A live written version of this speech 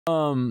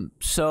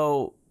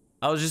So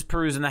I was just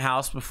perusing the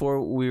house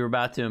before we were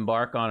about to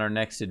embark on our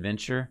next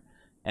adventure,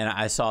 and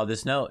I saw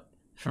this note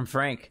from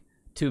Frank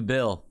to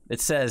Bill.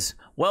 It says,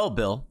 "Well,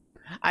 Bill,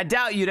 I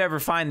doubt you'd ever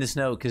find this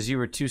note because you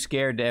were too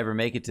scared to ever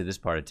make it to this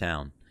part of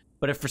town.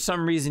 But if for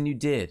some reason you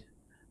did,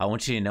 I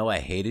want you to know I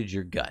hated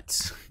your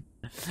guts.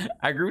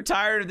 I grew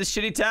tired of the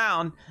shitty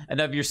town and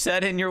of your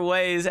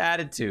set-in-your-ways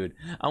attitude.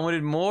 I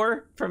wanted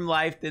more from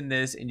life than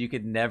this, and you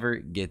could never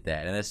get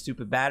that. And that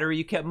stupid battery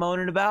you kept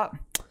moaning about,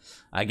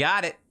 I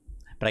got it.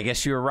 But I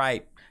guess you were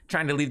right.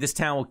 Trying to leave this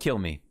town will kill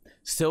me.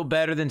 Still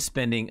better than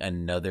spending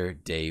another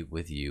day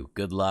with you.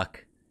 Good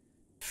luck,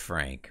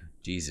 Frank."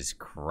 Jesus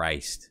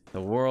Christ.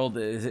 The world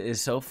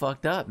is so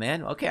fucked up,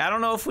 man. Okay, I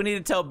don't know if we need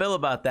to tell Bill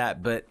about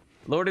that, but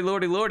lordy,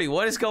 lordy, lordy,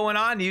 what is going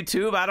on,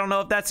 YouTube? I don't know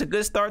if that's a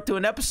good start to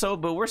an episode,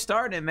 but we're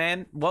starting it,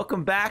 man.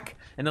 Welcome back.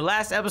 In the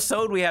last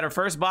episode, we had our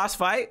first boss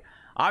fight.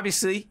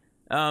 Obviously,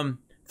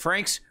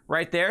 Frank's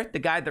right there, the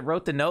guy that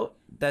wrote the note.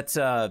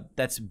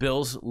 That's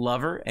Bill's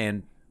lover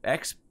and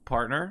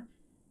ex-partner.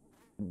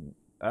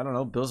 I don't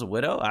know. Bill's a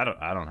widow. I don't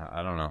know.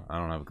 I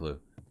don't have a clue.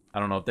 I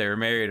don't know if they were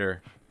married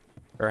or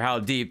how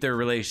deep their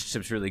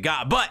relationships really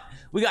got. But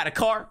we got a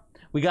car,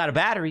 we got a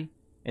battery,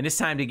 and it's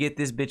time to get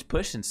this bitch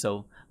pushing.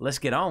 So let's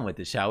get on with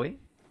it, shall we?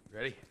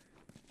 Ready?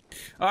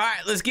 All right,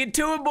 let's get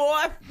to it, boy.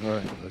 All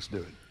right, let's do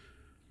it.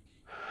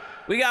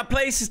 We got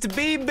places to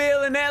be,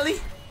 Bill and Ellie,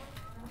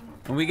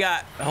 and we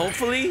got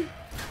hopefully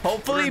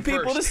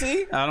people to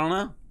see. I don't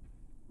know.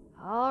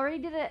 Already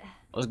did it.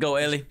 Let's go,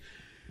 Ellie.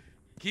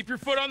 Keep your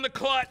foot on the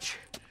clutch,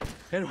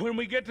 and when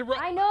we get to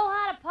I know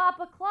how to pop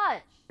a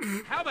clutch.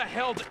 how the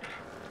hell did...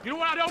 You know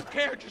what? I don't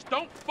care. Just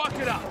don't fuck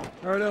it up.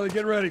 All right, Ellie,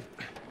 get ready.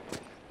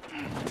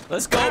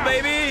 Let's go,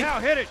 baby. Now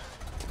hit it.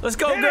 Let's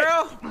go,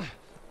 girl.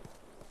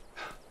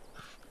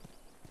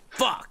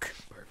 Fuck.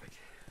 Perfect.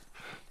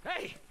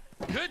 Hey,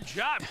 good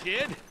job,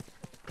 kid.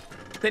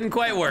 Didn't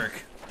quite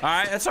work. All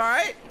right, that's all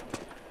right.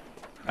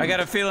 I got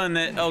a feeling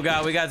that, oh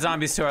God, we got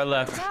zombies to our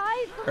left.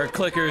 Guys, Or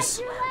clickers.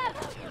 to your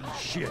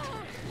left. Shit.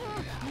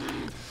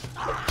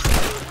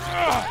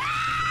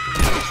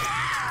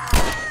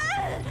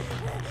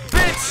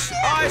 Bitch!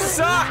 Oh, I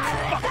suck!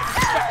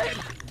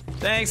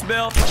 Thanks,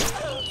 Bill.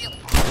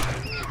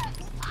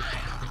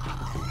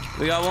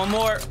 We got one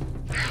more.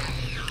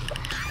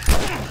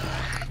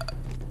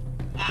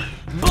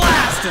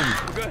 Blast him!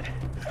 We're good.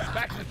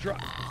 Back to the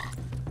truck.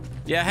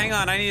 Yeah, hang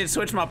on. I need to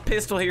switch my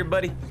pistol here,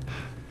 buddy.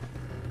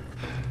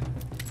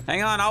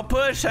 Hang on, I'll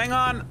push. Hang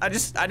on.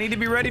 I need to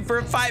be ready for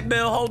a fight,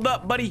 Bill. Hold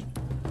up, buddy.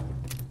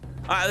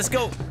 All right, let's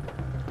go.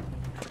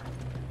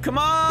 Come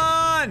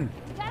on! You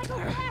gotta go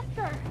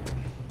faster.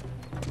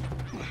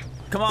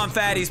 Come on,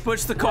 fatties.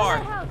 Push the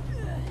car.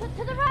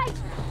 To the right.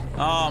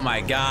 Oh my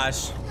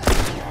gosh.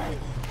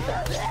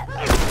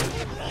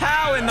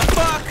 How in the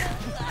fuck?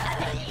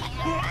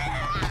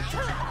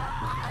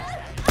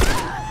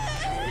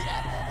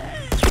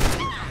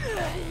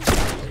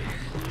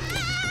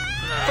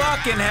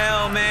 Fucking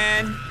hell,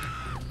 man.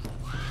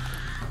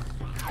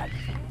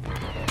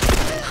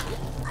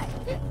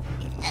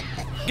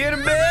 Get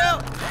him,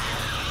 Bill.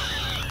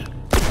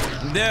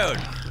 Dude.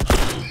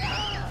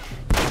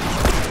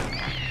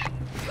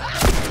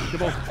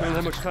 Come on, we don't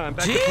have much time.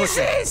 Back to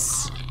pushing.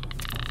 Jesus!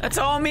 That's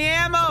all me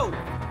ammo!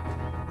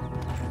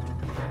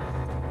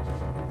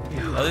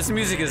 Oh, this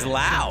music is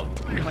loud.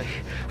 Really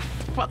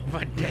fucked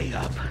my day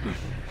up.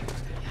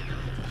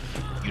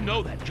 You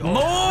know that, Joel.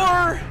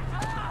 More!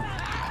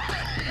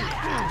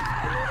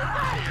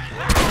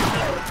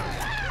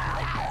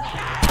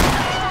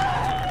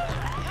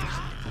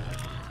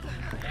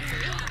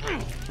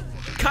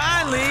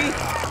 Kindly,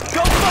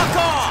 go fuck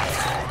off!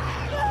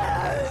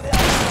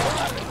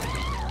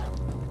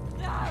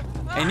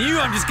 And you,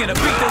 I'm just gonna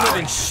beat the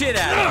living shit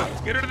out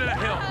of. Get her to that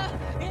hill.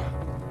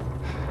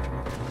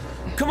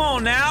 Come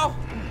on now.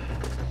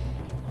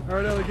 All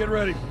right, Ellie, get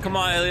ready. Come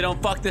on, Ellie, don't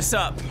fuck this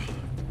up.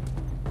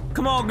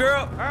 Come on,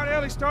 girl. All right,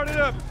 Ellie, start it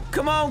up.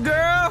 Come on,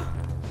 girl.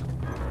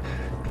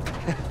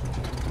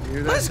 You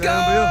hear that Let's go.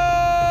 sound, Bill?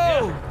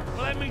 Yeah.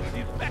 Well, that means the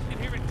infected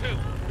hear it too.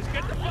 Let's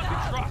get the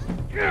fucking truck.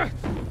 Yeah.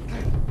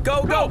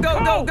 Go, go,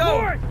 go, go,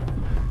 go. Boy.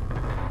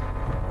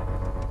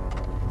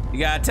 You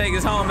gotta take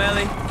us home,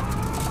 Ellie.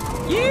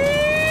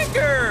 Yeah,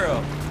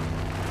 girl.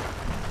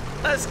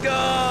 Let's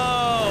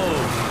go.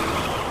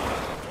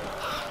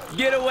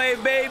 Get away,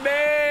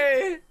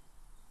 baby.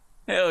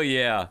 Hell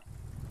yeah.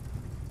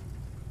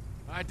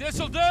 All right,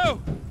 this'll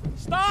do.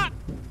 Stop.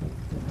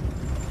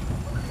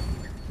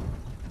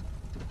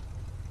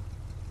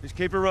 Just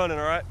keep it running,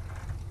 all right?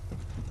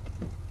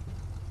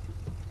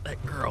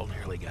 That girl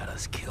nearly got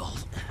us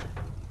killed.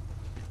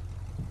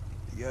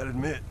 You gotta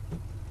admit,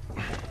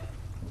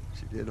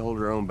 she did hold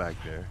her own back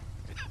there.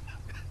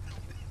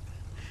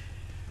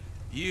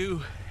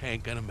 You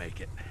ain't gonna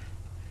make it.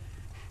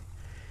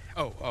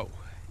 Oh.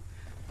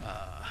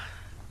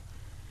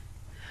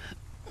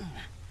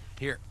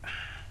 Here.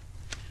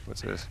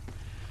 What's this?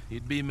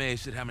 You'd be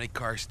amazed at how many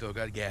cars still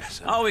got gas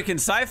in them. Oh, we can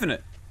siphon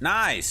it.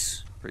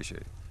 Nice.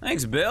 Appreciate it.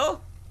 Thanks,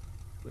 Bill.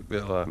 Look,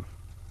 Bill,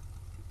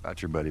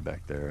 about your buddy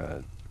back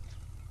there,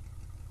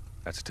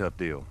 That's a tough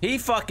deal. He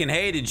fucking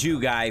hated you,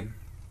 guy.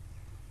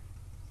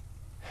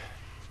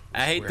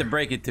 I hate to Swear.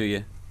 break it to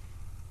you.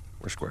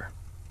 We're square.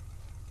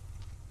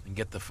 And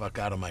get the fuck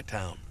out of my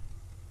town.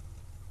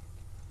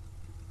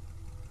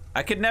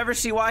 I could never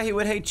see why he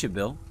would hate you,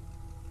 Bill.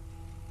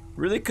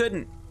 Really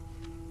couldn't.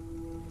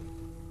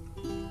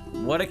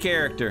 What a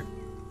character.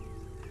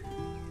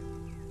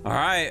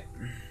 Alright.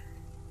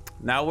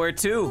 Now where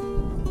to?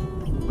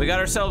 We got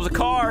ourselves a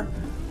car.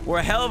 We're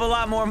a hell of a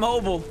lot more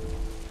mobile.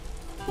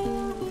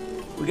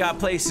 We got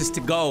places to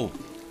go.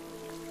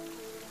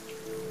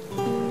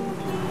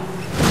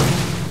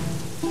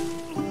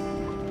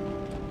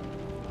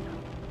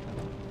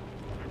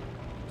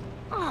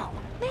 Oh,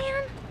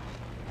 man.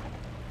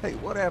 Hey,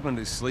 what happened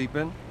to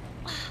sleeping?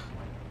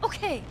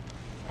 Okay,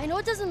 I know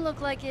it doesn't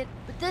look like it,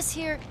 but this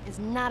here is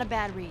not a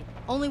bad read.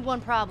 Only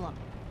one problem.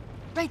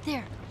 Right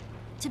there.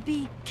 To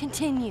be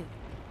continued.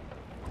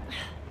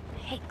 I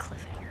hate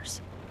cliffhangers.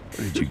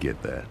 Where did you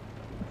get that?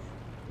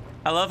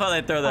 I love how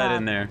they throw that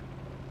in there.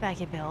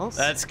 Back at Bill's.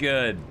 That's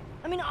good.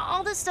 I mean,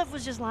 all this stuff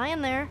was just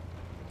lying there.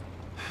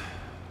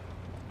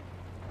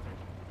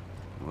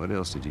 What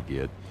else did you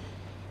get?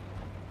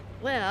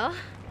 Well,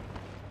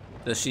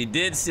 So she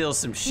did steal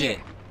some shit.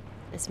 here.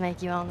 This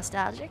make you all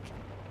nostalgic?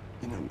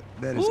 You know,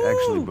 that is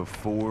actually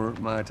before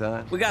my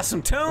time. We got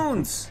some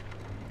tunes.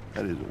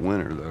 That is a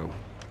winner, though.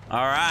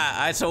 All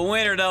right, it's a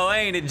winner though,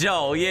 ain't it,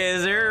 Joel?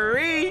 Yes, sir.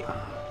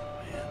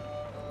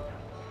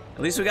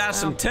 At least we got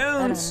some Better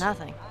than tunes.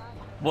 nothing.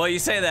 Well, you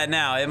say that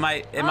now. It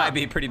might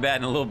be pretty bad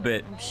in a little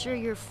bit. I'm sure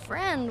your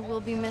friend will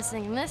be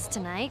missing this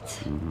tonight.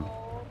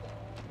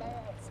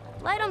 It's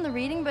light on the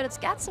reading, but it's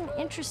got some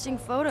interesting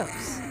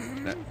photos.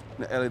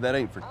 Ellie, that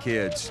ain't for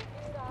kids.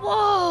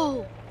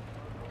 Whoa!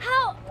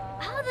 How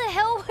the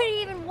hell would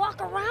he even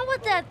walk around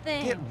with that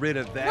thing? Get rid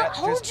of that. Look,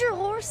 hold your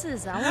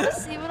horses. I want to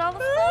see what all the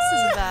fuss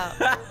is about.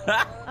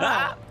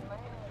 Oh.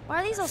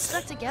 Why are these all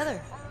stuck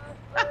together?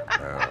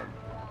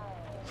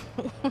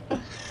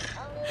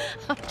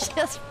 I'm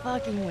just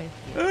fucking with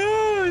you.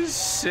 Oh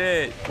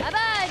shit!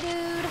 Bye-bye,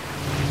 dude.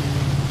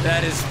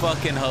 That is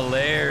fucking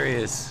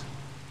hilarious.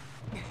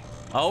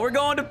 Oh, we're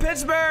going to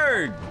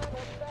Pittsburgh.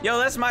 Yo,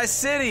 that's my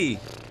city.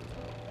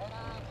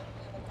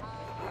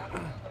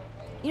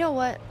 You know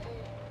what?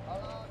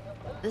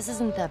 This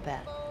isn't that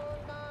bad.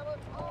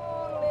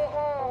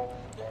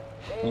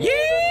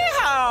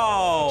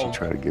 Yeehaw!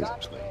 Try to get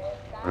some sleep.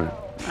 Right.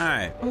 All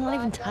right, I'm not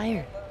even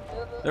tired.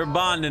 they're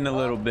bonding a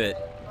little bit.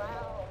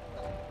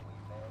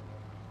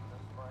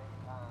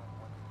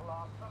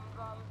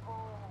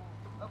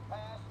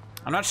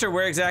 I'm not sure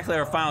where exactly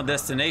our final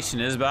destination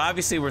is, but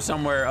obviously we're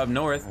somewhere up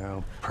north.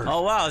 Oh, perfect.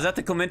 Oh wow, is that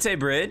the Clemente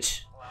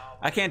Bridge?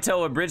 I can't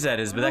tell what bridge that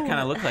is, but that kind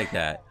of looked like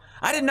that.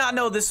 I did not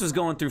know this was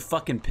going through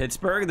fucking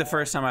Pittsburgh the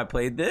first time I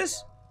played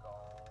this.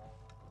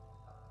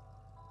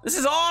 This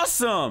is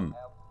awesome!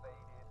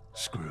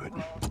 Screw it.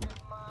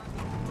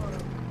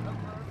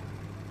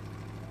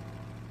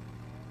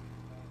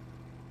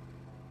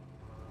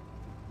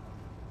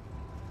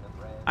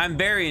 I'm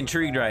very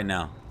intrigued right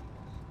now.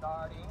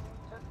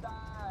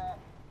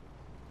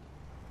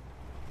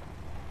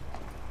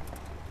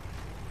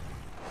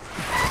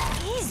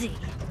 Easy.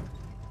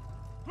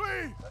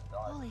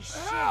 Holy shit.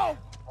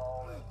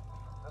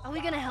 Are we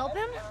gonna help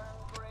him?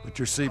 Put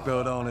your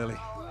seatbelt on, Ellie.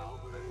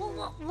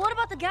 Well, what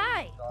about the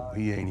guy?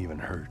 He ain't even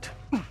hurt.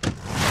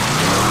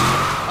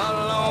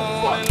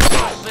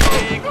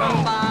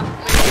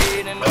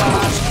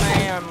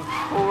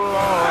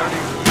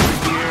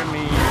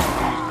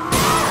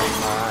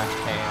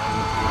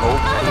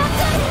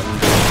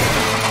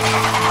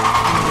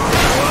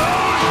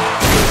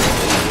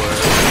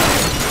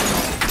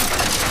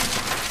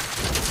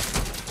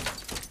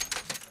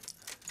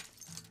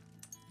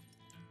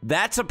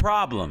 That's a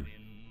problem.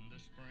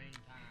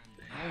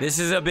 This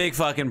is a big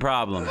fucking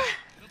problem.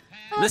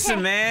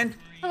 Listen, man.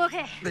 I'm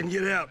okay. Then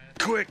get out,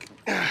 quick.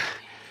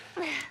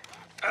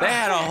 They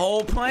had a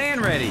whole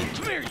plan ready.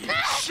 Come here, you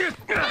shit.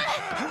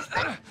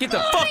 Get the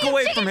fuck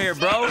away from here,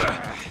 bro.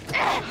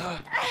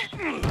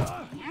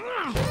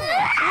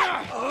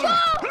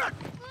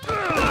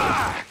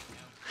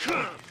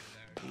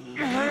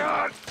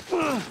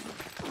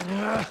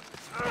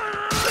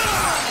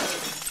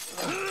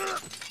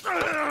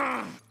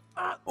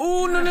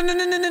 Ooh, no, no, no,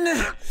 no, no, no,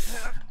 no.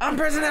 I'm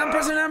pressing it, I'm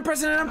pressing it, I'm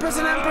pressing it, I'm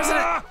pressing it, I'm pressing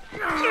it.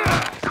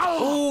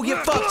 Ooh,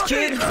 get fucked,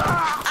 kid.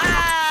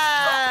 Ah!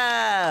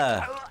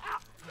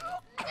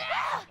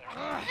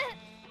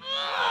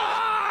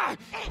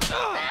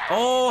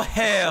 Oh,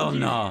 hell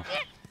no.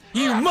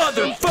 You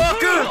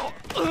motherfucker!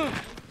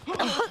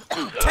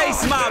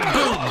 Taste my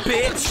boot,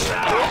 bitch!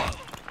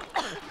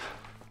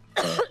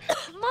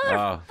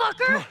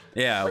 Motherfucker!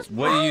 Yeah, What's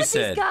what wrong you with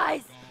said. These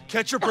guys?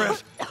 Catch your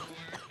breath.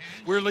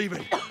 We're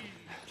leaving.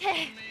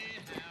 Okay.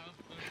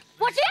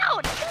 Watch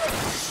out!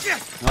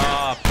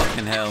 Oh,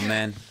 fucking hell,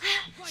 man.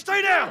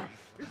 Stay down.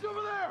 He's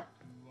over there!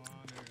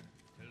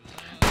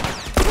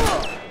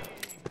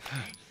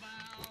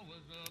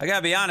 I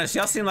gotta be honest,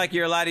 y'all seem like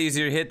you're a lot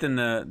easier to hit than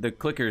the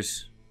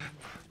clickers.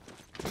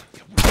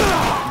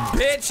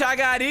 Bitch, I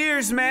got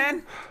ears,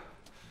 man.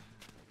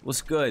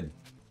 What's good?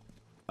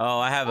 Oh,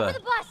 I have Over a... the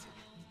bus.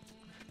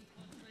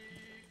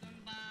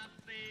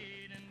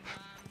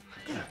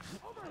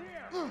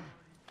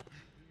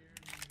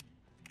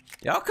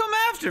 Y'all come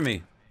after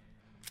me.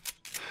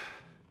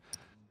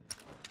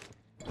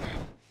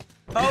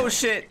 Oh,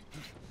 shit.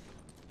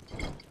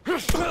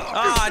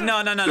 Ah, oh,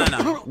 no.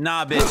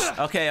 Nah, bitch.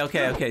 Okay.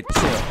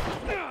 Chill.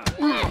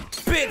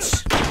 Bitch.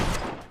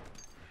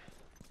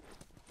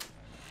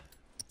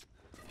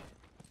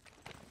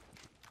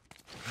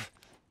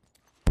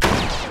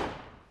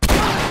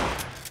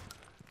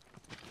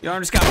 Your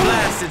arm just got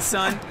blasted,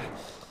 son.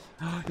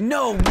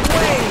 No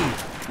way!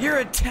 You're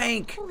a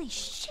tank. Holy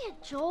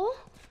shit, Joel.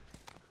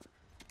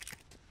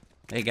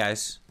 Hey,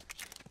 guys.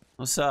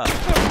 What's up?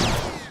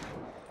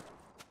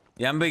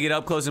 Yeah, I'm gonna get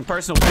up close and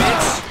personal,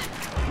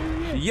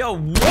 bitch. Yo,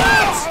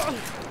 what?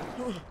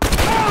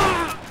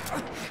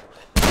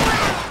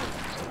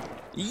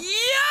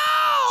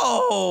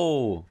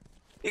 Yo!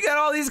 You got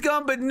all these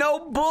guns, but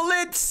no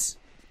bullets?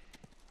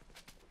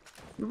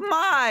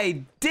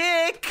 My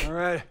dick! All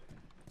right.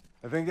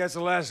 I think that's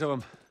the last of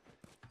them.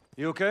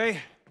 You okay?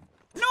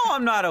 No,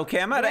 I'm not okay.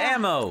 I'm out of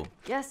ammo.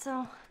 Guess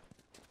so.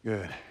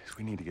 Good. 'Cause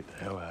we need to get the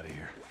hell out of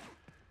here.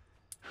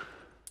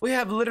 We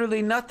have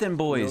literally nothing, You know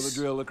boys.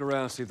 the drill. Look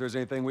around, see if there's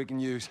anything we can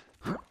use.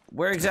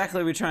 Where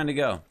exactly are we trying to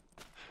go?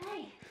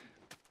 Hey,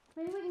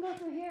 maybe we can go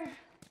through here.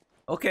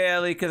 Okay,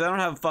 Ellie, because I don't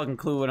have a fucking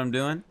clue what I'm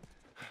doing.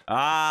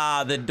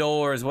 Ah, the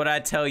doors. What'd I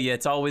tell you?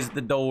 It's always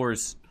the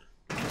doors.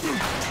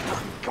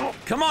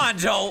 Come on,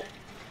 Joel.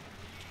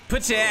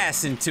 Put your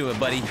ass into it,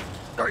 buddy.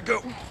 All right,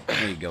 go.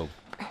 There you go.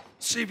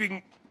 See if you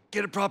can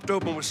get it propped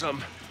open with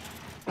something.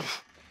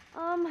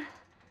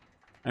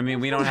 I mean,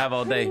 we don't have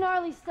all Pretty day.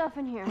 gnarly stuff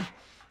in here.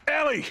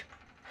 Ellie!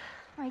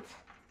 Right.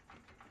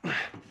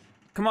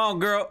 Come on,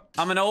 girl.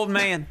 I'm an old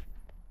man.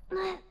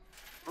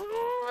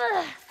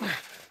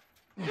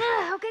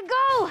 Okay,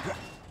 go.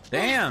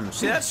 Damn,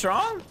 see that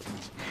strong?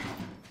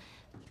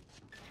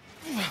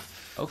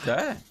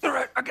 Okay. All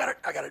right, I got it.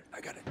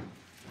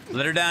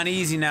 Let her down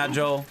easy now,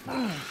 Joel.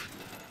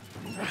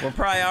 We're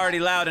probably already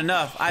loud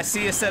enough. I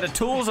see a set of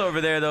tools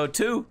over there, though,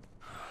 too.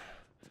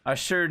 I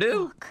sure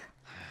do. Look.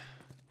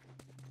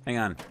 Hang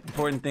on.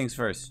 Important things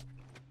first.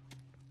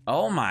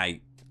 Oh my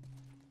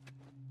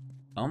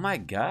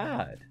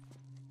god.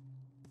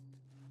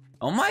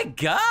 Oh my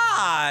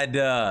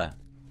god!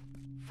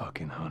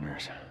 Fucking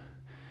hunters.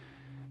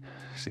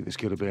 See, this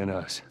could have been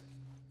us.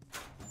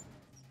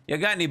 You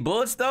got any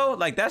bullets, though?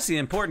 Like, that's the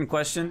important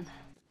question.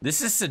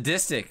 This is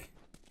sadistic.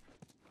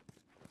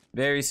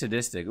 Very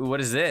sadistic. Ooh, what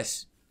is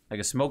this? Like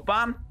a smoke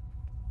bomb?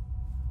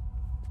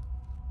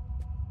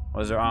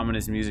 Or is there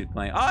ominous music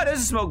playing? Oh, it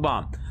is a smoke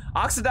bomb.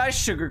 Oxidized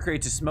sugar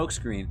creates a smoke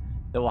screen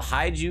that will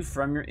hide you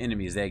from your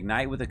enemies. They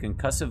ignite with a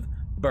concussive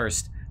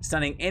burst,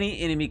 stunning any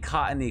enemy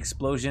caught in the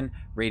explosion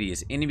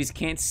radius. Enemies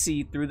can't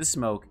see through the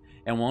smoke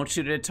and won't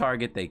shoot at a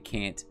target they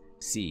can't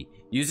see.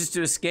 Use this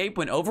to escape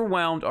when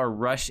overwhelmed or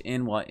rush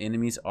in while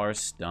enemies are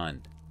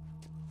stunned.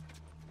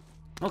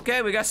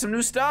 Okay, we got some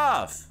new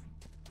stuff.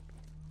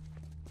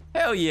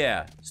 Hell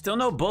yeah. Still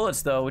no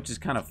bullets though, which is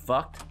kind of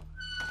fucked.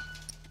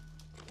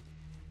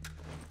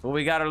 But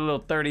we got our little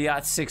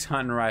 30-06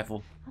 hunting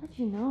rifle. How did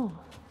you know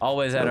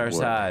Always at Like our what?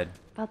 side.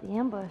 about the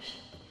ambush?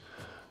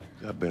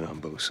 I've been on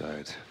both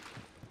sides.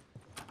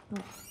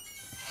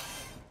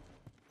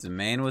 It's a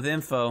man with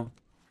info.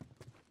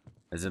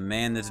 There's a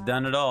man that's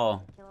done it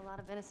all. Kill a lot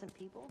of innocent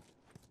people?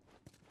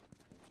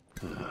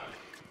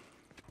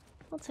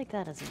 I'll take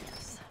that as a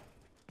yes.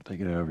 Take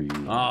it however you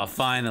want. Oh,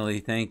 finally.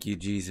 Thank you,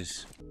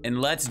 Jesus. And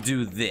let's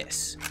do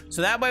this.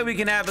 So that way we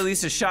can have at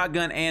least a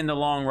shotgun and the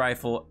long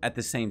rifle at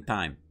the same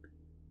time.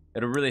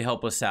 It'll really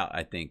help us out,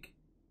 I think.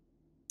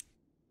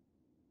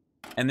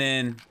 And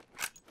then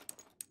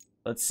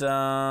let's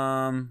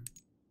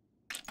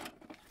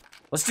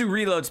do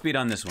reload speed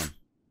on this one.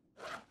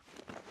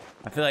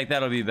 I feel like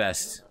that'll be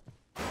best.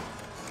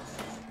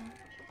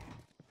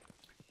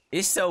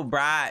 It's so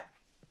bright.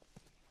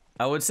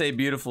 I would say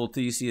beautiful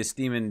till you see a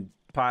steaming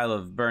pile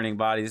of burning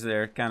bodies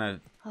there. Kind of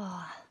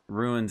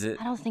ruins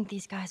it. I don't think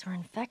these guys were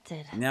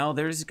infected. No,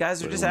 there's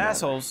guys are just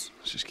assholes.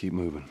 Let's just keep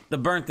moving. The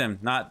burnt them,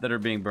 not that are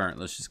being burnt.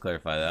 Let's just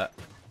clarify that.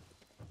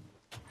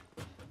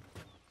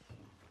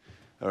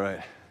 All right.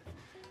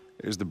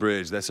 Here's the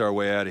bridge. That's our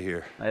way out of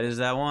here. That is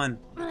that one.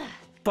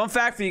 Fun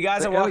fact for you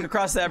guys, I Hey, walk Ellie,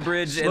 across that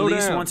bridge at slow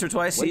least down. once or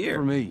twice a Wait year.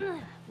 for me.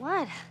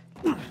 What?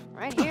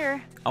 Right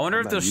here. I wonder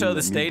if How they'll about show you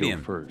the let me go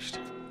stadium. first,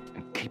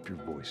 and keep your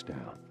voice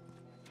down.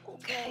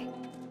 Okay.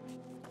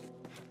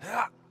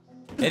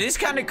 It is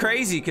kind of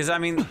crazy because, I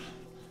mean,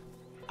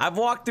 I've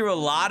walked through a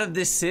lot of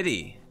this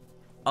city.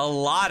 A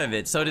lot of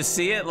it. So to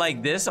see it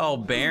like this, all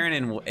barren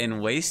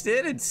and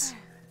wasted, it's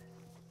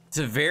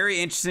a very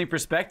interesting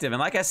perspective. And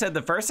like I said,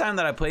 the first time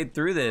that I played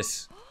through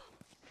this,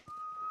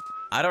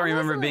 I don't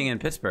remember being in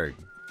Pittsburgh.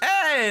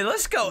 Hey,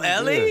 let's go,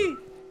 Ellie!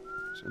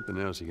 Something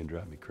else you can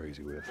drive me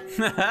crazy with.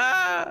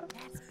 They're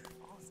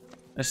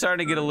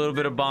starting to get a little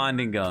bit of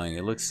bonding going.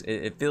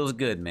 It feels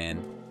good, man.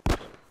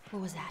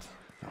 What was that?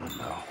 Oh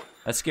no.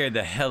 That scared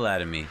the hell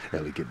out of me.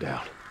 Ellie, get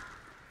down.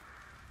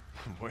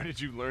 Where did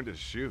you learn to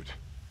shoot?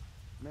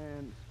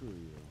 Man, screw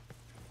you.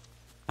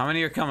 How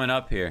many are coming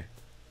up here?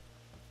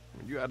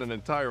 You had an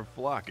entire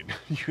flock and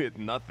you hit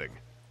nothing.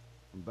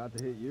 I'm about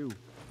to hit you.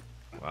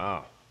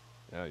 Wow.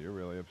 Yeah, you're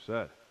really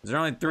upset. Is there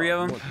only 3 of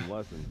them? Want some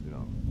lessons, you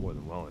know, more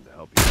than willing to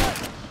help you.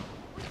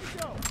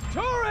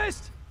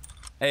 Tourist!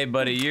 Hey,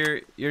 buddy,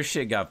 your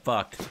shit got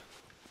fucked.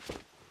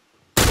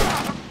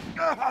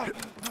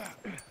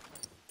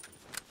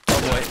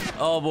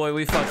 Oh boy,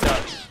 we fucked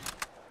up.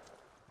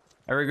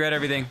 I regret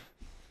everything.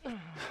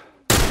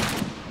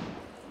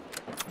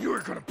 You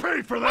are gonna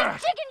pay for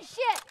that! Chicken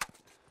shit!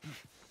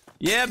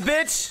 Yeah,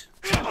 bitch!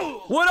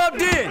 What up,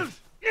 dude?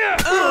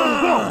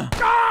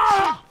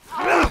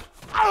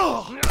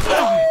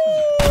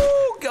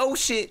 Oh,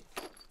 shit.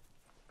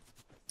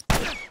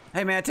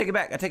 Hey, man, I take it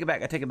back. I take it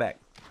back. I take it back.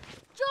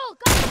 Joel,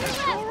 go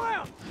to your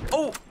left!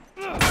 Oh!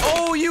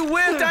 Oh, you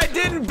whipped! I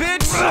didn't,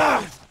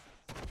 bitch!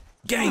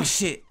 Gang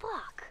shit.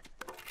 Fuck.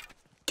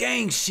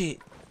 Gang shit.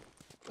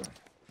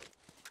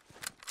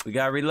 We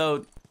gotta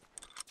reload.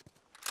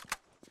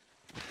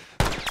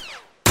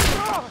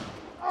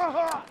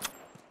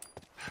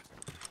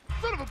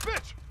 Son of a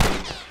bitch!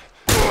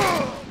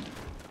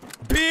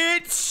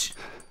 Bitch!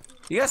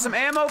 You got some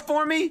ammo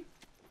for me?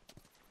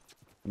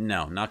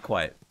 No, not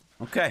quite.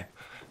 Okay.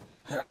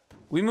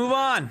 We move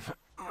on.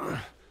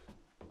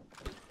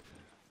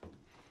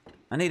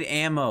 I need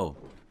ammo.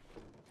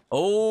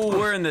 Oh,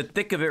 we're in the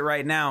thick of it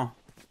right now.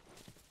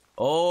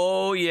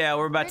 Oh, yeah,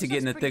 we're about to get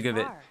in the thick of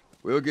it.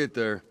 We'll get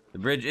there. The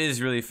bridge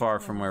is really far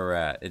from where we're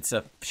at. It's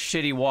a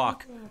shitty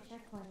walk.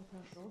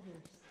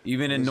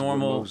 Even in This is what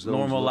normal most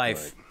zones look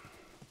life. like.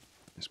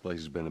 This place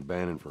has been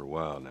abandoned for a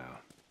while now.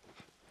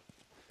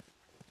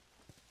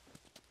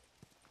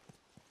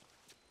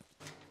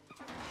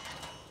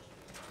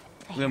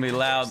 It's gonna be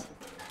loud.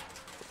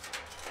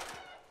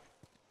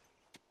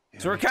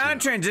 So we're kind of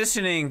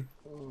transitioning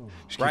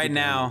right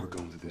now We're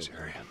going to this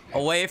area.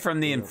 away from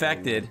the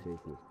infected,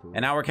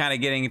 and now we're kind of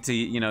getting into,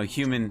 you know,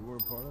 human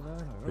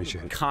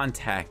Appreciate it.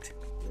 contact.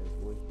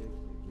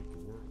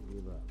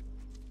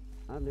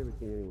 I've never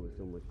seen anyone with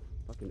so much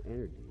fucking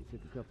energy. It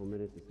took a couple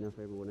minutes to snuff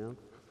everyone else.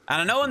 I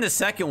don't know in the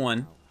second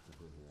one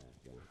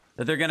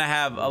that they're gonna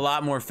have a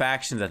lot more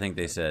factions. I think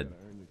they said.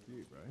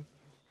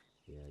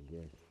 Yeah, I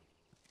guess.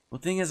 Well,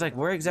 thing is, like,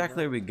 where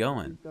exactly are we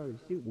going? Started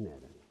shooting at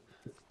her.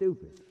 It's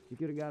stupid. She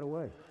could have got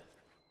away.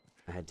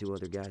 I had 2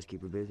 other guys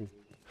keep her busy.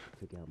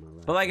 Took out my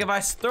rifle. But like, if I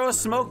throw a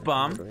smoke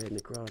bomb, Right in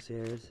the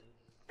crosshairs.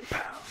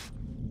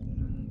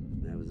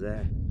 That was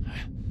that.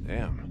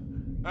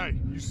 Damn. Hey,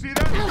 you see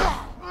that?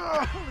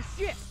 Holy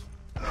shit!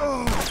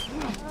 oh,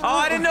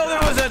 I didn't know there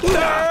was a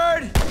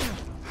third.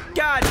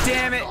 God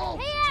damn it!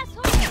 Hey,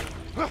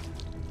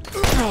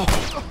 asshole!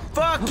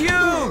 Fuck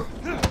you!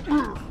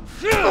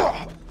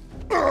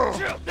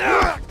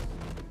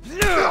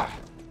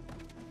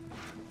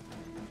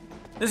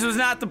 This was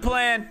not the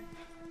plan.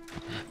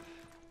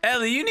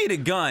 Ellie, you need a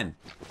gun.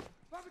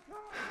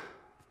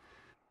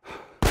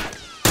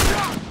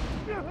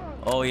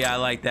 Oh yeah, I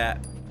like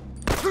that.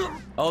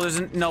 Oh, there's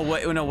no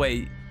way, no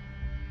way.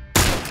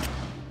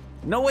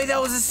 No way,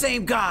 that was the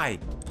same guy.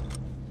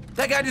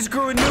 That guy just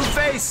grew a new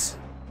face.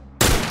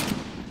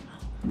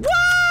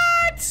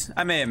 What?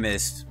 I may have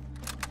missed.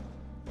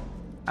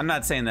 I'm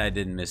not saying that I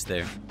didn't miss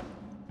there.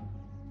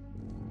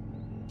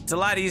 It's a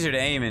lot easier to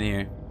aim in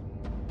here.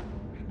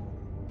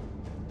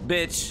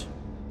 Bitch.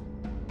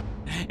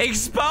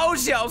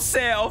 Expose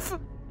yourself.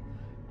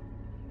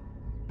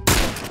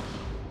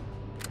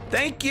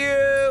 Thank you.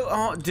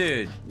 Oh,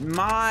 dude.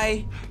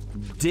 My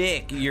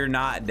dick, you're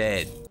not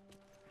dead.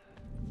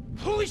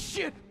 Holy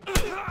shit!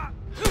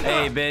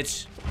 Hey,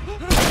 bitch.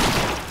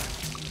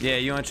 Yeah,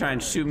 you wanna try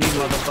and shoot me,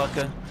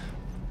 motherfucker?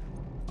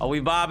 Are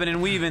we bobbing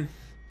and weaving?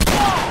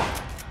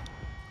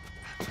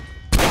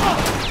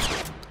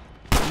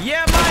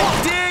 Yeah,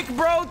 my dick,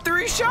 bro.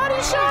 3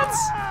 shotty shots.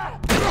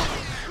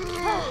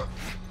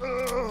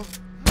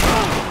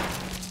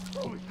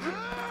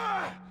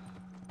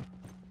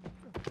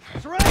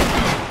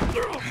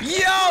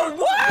 Yo,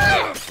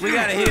 what? We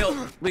gotta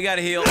heal. We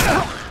gotta heal.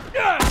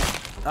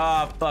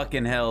 Oh,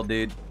 fucking hell,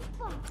 dude.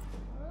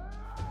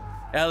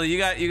 Ellie, you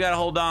gotta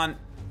hold on.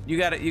 You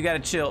gotta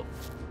chill.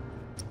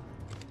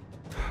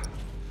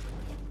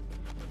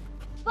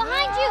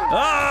 Behind you!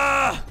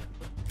 Ah!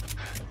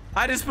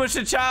 I just pushed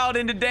a child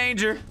into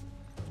danger.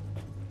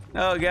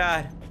 Oh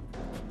god.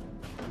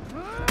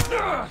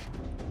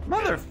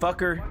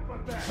 Motherfucker.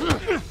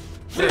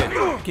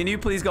 Dude, can you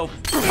please go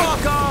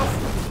fuck off?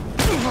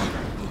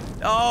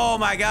 Oh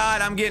my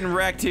god, I'm getting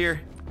wrecked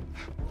here.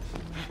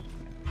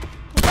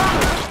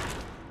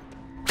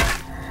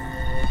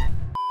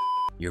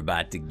 You're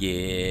about to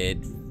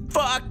get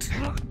fucked.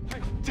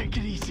 Take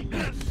it easy.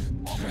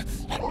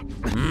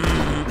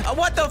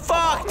 What the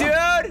fuck,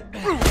 dude?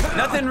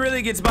 Nothing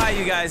really gets by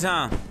you guys,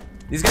 huh?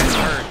 These guys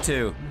hurt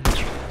too.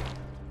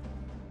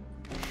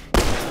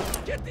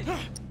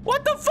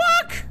 What the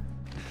fuck?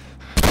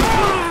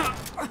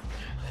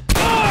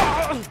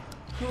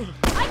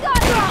 I got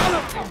it!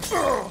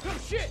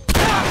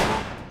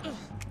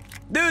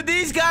 Dude,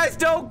 these guys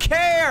don't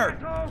care!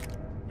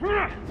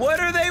 What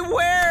are they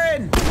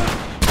wearing?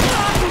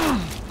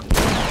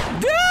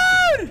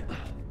 Dude!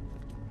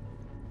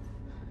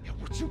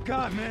 What you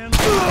got, man?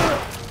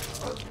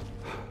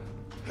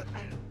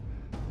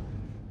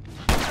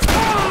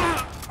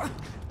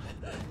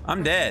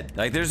 I'm dead.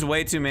 Like, there's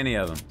way too many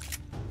of them.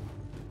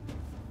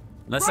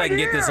 Unless I can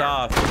get this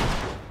off.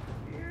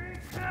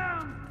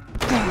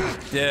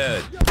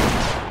 Dude.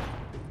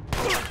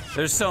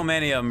 There's so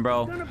many of them,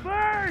 bro.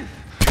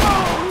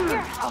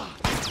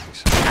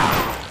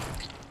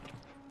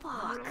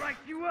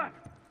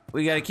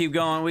 We gotta keep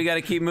going. We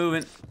gotta keep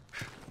moving.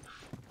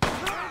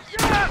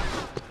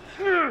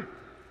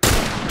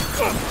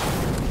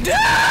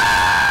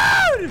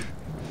 Dude!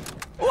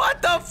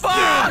 What the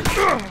fuck?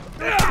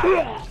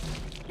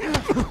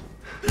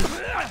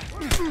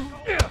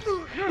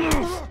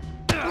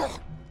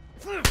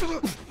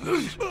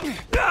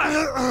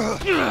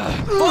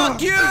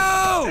 Fuck you!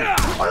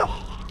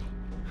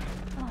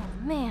 Oh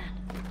man.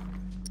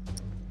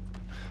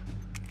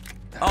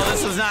 Oh,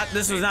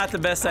 this was not the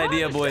best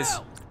idea, boys.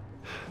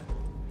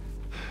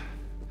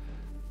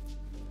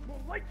 We'll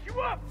light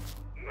you up.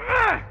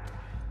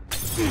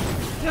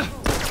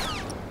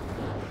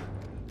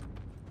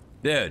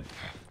 Dude.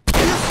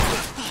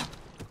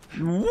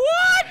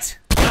 What?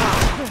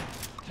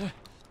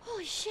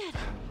 Holy shit.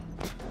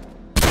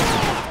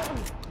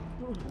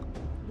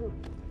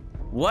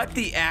 What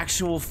the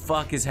actual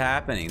fuck is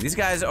happening? These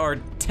guys are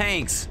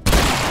tanks.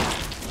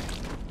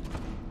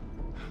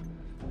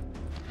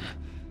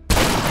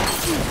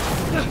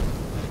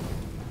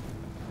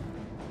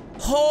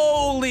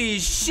 Holy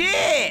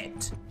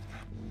shit!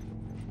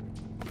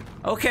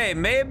 Okay,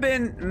 may have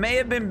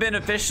been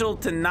beneficial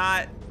to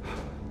not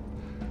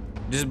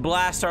just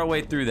blast our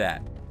way through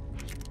that.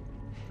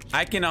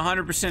 I can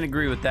 100%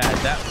 agree with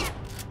that.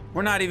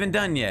 We're not even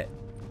done yet.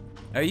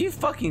 Are you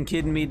fucking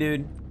kidding me,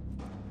 dude?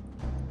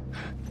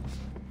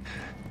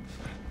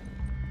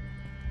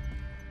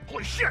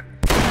 Holy shit!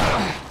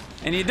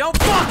 And you don't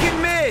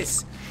fucking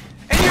miss!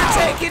 And you're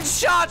taking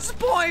shots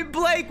point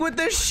blank with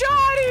the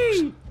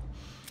shotty!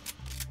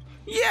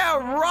 Yeah,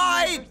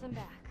 right! Person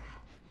back.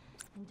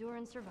 Endure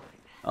and survive.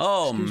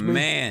 Oh,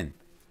 man.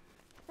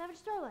 Savage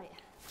Starlight.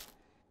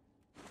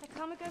 That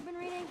comic I've been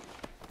reading?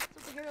 That's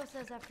what the hero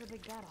says after a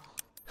big battle.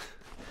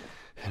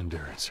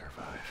 Endure and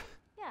survive.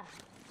 Yeah.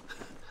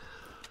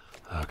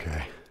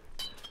 Okay.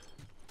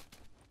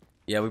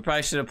 Yeah, we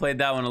probably should have played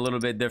that one a little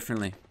bit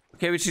differently.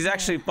 Okay, but she's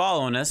actually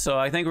following us, so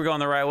I think we're going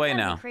the right way That'd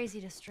be now. crazy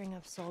to string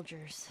up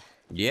soldiers.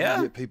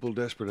 Yeah? Get people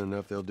desperate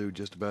enough, they'll do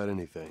just about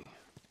anything.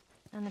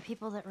 And the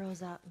people that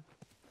rose up,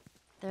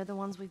 they're the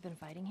ones we've been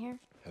fighting here?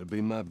 That'd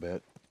be my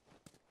bet.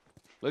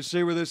 Let's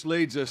see where this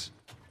leads us.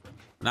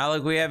 Not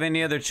like we have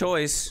any other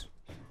choice.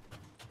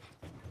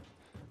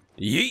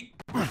 Yeet!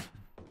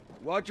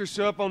 Watch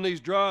yourself on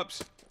these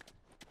drops.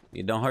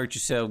 You don't hurt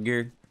yourself,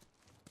 Gear.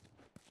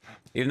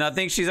 Even though I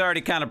think she's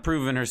already kind of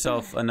proven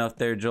herself enough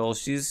there, Joel.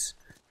 She's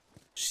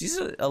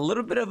a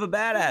little bit of a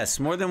badass.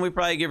 More than we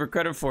probably give her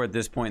credit for at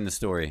this point in the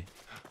story.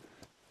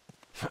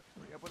 Up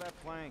with that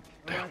plank.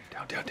 Down.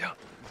 Let's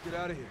get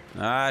out of here.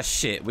 Ah,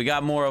 shit. We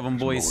got more of them,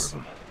 boys.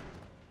 More of 'em.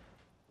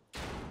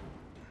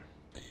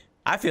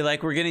 I feel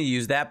like we're gonna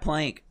use that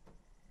plank.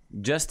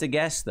 Just a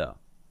guess, though.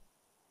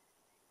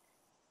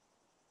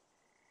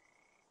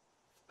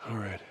 All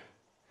right.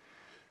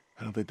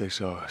 I don't think they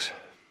saw us.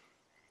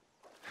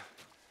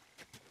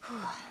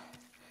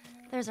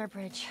 There's our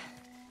bridge.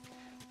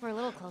 We're a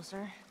little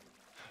closer.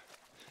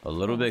 A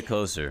little bit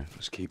closer.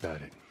 Let's keep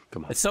at it.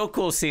 Come on. It's so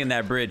cool seeing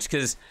that bridge,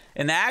 because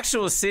in the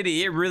actual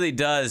city, it really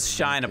does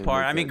shine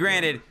apart. I mean,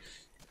 granted,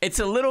 it's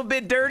a little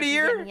bit Get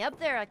dirtier me up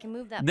there, I can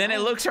move that. than it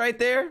plank. looks right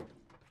there.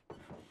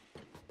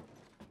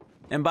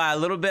 And by a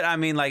little bit, I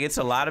mean, like, it's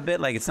a lot of bit.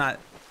 Like, it's not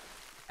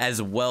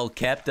as well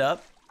kept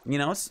up. You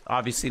know, it's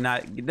obviously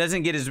not, it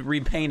doesn't get as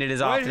repainted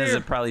as often as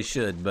it probably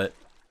should, but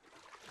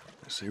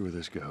Let's see where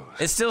this goes.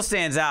 it still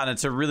stands out, and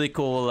it's a really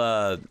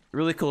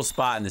cool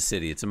spot in the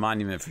city. It's a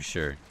monument for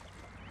sure.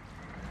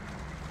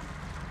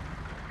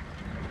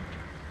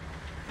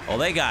 Oh,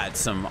 they got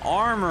some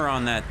armor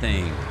on that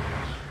thing.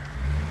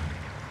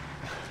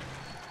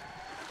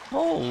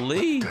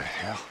 Holy. What the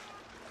hell?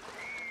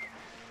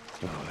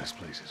 Oh, this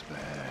place is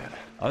bad.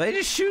 Are they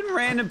just shooting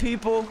random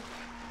people?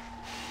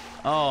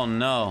 Oh,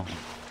 no.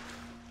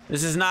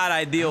 This is not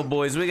ideal,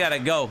 boys. We gotta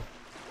go.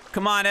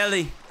 Come on,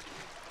 Ellie.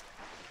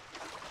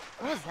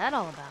 What was that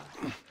all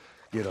about?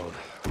 Get on.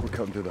 We're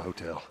coming to the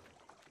hotel.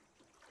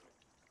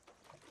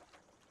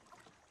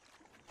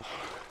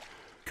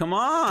 Come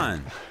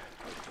on.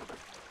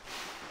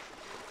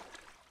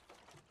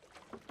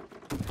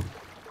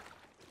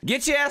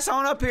 Get your ass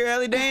on up here,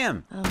 Ellie.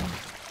 Damn.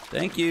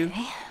 Thank you.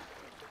 Okay.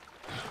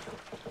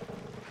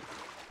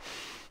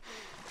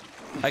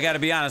 I gotta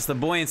be honest, the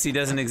buoyancy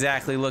doesn't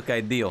exactly look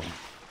ideal.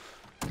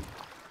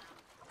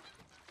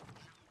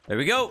 There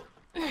we go.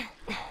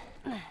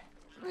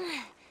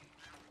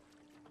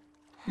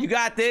 You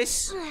got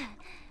this.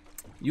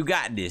 You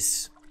got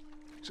this.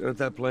 Set up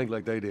that plank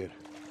like they did.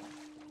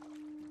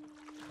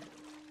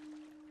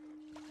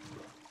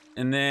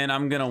 And then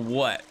I'm gonna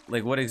what?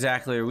 Like, what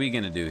exactly are we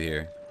gonna do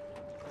here?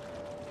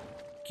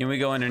 Can we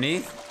go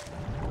underneath?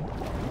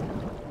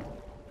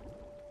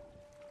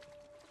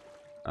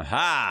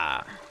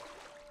 Aha!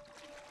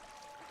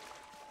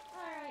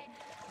 Alright.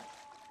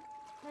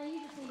 Now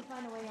you just need to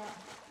find a way out.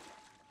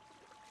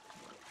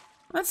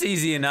 That's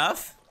easy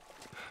enough.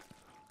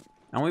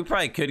 And we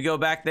probably could go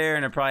back there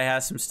and it probably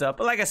has some stuff.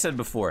 But like I said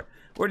before,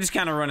 we're just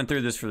kind of running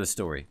through this for the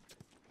story.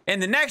 In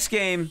the next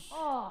game,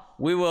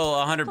 we will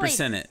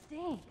 100% it.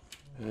 Stinks.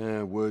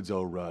 Yeah, wood's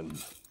all rotten.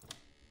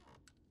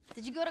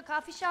 Did you go to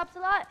coffee shops a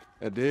lot?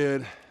 I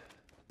did.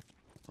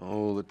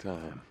 All the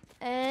time.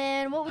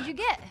 And what would you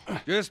get?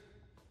 Just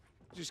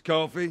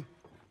coffee.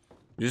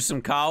 Just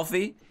some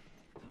coffee.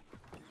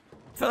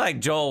 I feel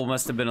like Joel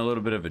must have been a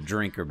little bit of a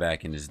drinker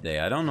back in his day.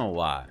 I don't know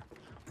why.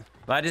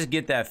 But I just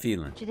get that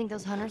feeling. Do you think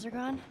those hunters are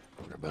gone?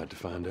 We're about to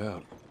find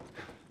out.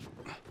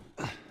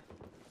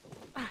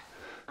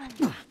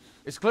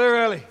 It's clear,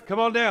 Ellie. Come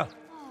on down.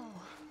 Oh,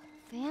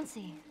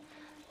 fancy.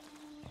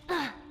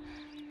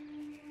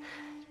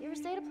 You ever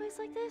stayed at a place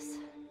like this?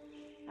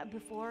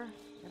 Before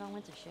it all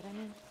went to shit, I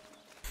mean?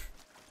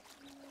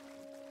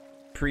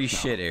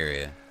 Pre-shit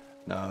area.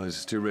 No, this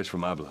is too rich for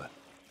my blood.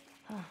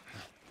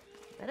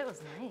 Bet it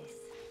was nice.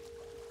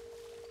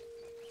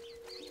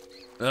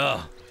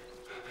 Ugh.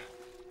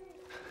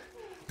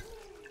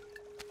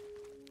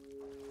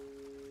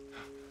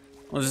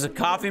 Was this a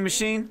coffee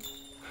machine?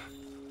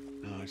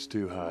 No, it's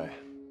too high.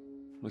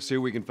 Let's see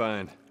what we can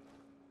find.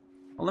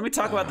 Well, let me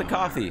talk about the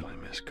coffee. I really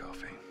miss coffee.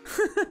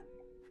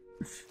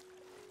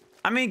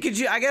 I mean, could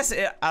you, I guess,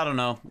 I don't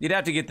know. You'd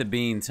have to get the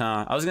beans,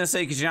 huh? I was gonna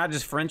say, could you not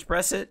just French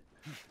press it?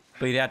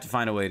 But you'd have to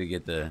find a way to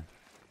get the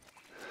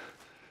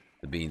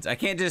beans. I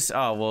can't just,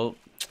 oh, well,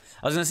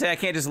 I was gonna say I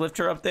can't just lift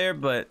her up there,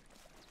 but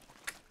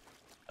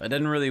it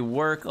doesn't really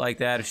work like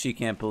that if she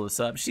can't pull us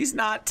up. She's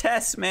not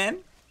Tess, man.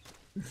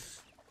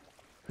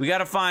 We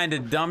gotta find a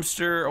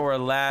dumpster or a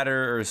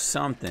ladder or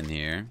something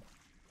here.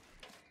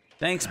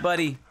 Thanks,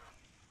 buddy.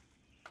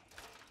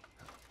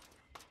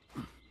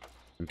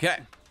 Okay.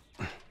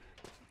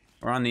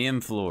 We're on the M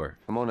floor.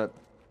 I'm on that.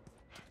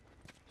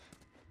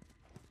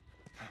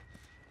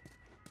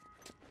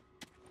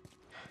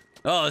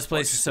 Oh, this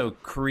place is so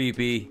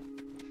creepy.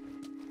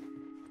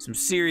 Some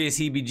serious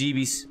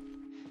heebie-jeebies.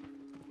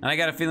 And I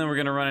got a feeling we're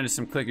gonna run into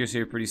some clickers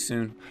here pretty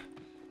soon.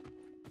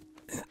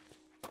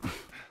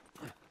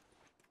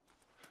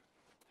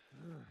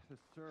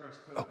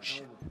 Oh,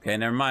 shit. Okay,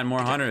 never mind.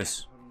 More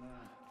hunters.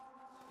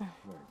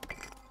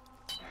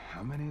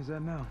 How many is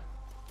that now?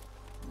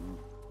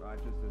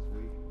 Righteous this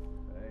week.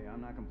 Hey,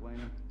 I'm not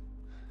complaining.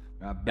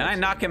 Can I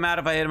knock him out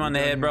if I hit him on the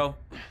head, bro?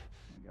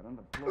 Got on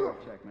the floor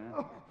check, man.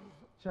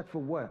 Check for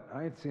what?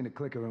 I ain't seen a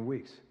clicker in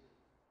weeks.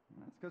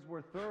 That's because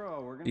we're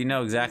thorough. We're gonna. Do you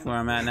know exactly where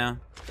I'm at now?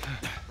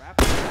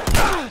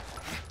 Hey,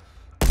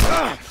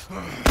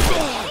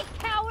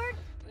 coward!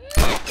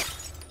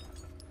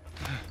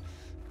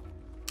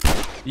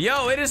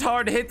 Yo, it is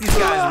hard to hit these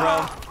guys,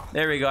 bro.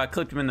 There we go. I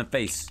clipped him in the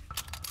face.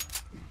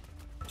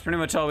 That's pretty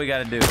much all we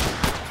gotta do.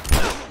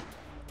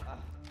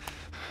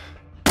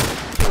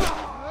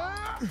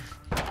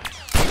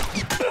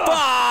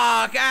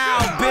 Fuck!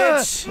 Ow,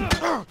 bitch!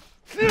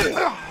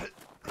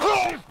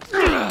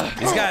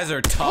 These guys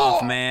are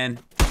tough, man.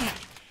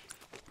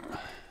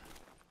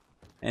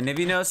 And if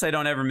you notice, I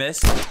don't ever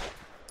miss.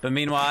 But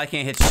meanwhile, I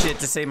can't hit shit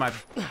to save my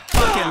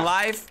fucking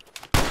life.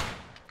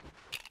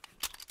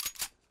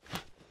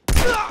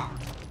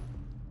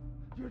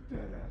 You're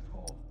dead,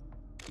 asshole.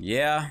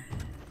 Yeah.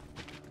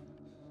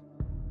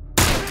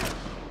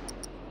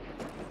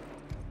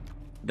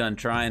 Done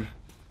trying.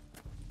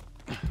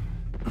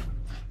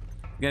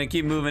 Gonna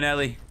keep moving,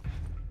 Ellie.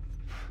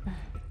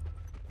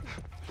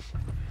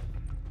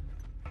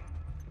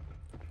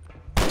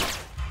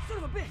 Son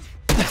of a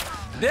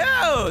bitch!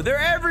 No, they're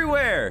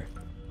everywhere.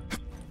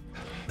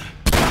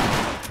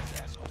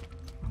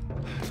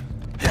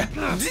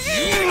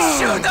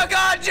 Shoot the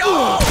gun,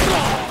 Joel!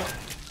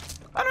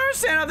 I don't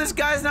understand how this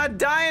guy's not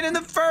dying in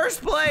the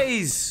first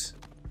place.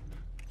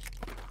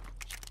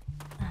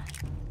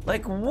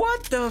 Like,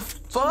 what the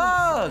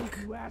fuck?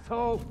 You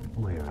asshole!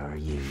 Where are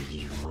you,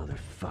 you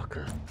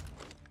motherfucker?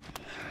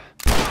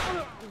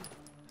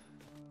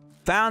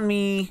 Found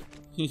me.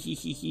 Hee hee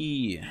hee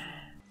hee.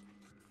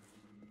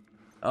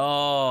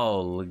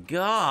 Oh,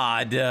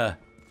 God.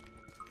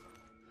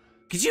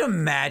 Could you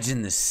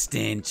imagine the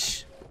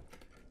stench?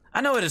 I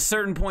know at a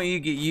certain point you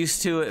get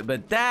used to it,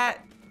 but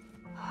that...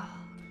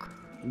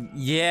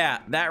 Yeah,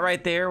 that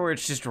right there where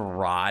it's just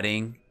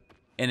rotting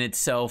in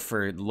itself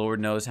for Lord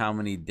knows how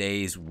many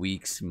days,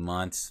 weeks,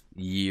 months,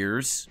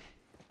 years.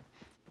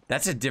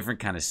 That's a different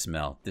kind of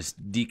smell. This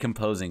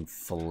decomposing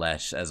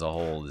flesh as a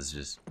whole is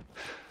just...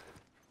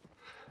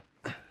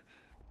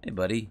 Hey,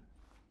 buddy.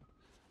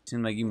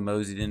 Seemed like you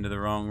moseyed into the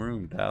wrong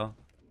room, pal.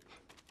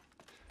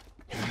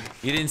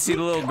 You didn't see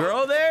the little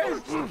girl there?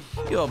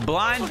 You a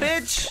blind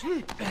bitch?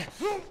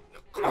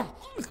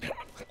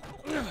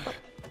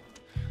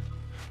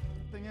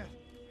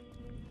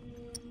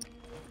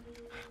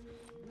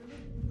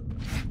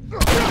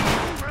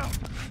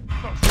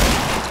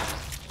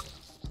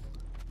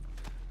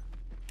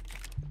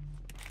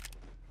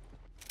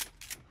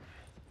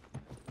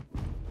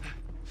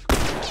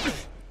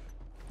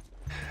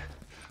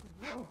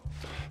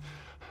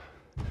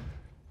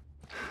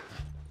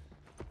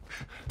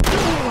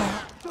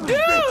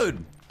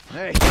 Dude!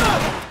 Hey.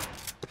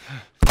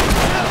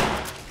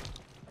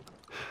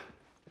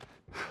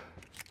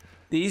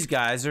 These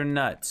guys are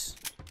nuts.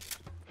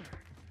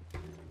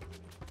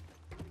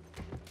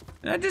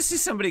 Did I just see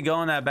somebody go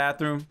in that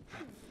bathroom?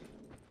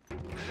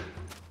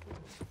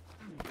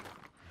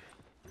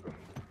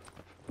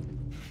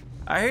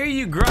 I hear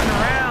you grunting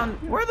around.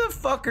 Where the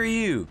fuck are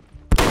you?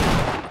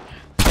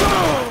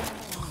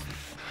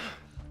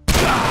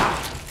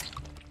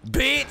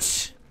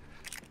 Bitch!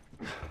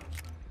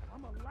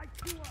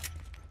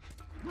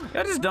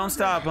 Y'all just don't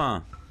stop,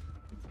 huh?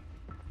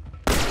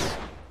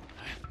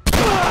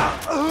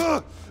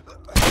 Oh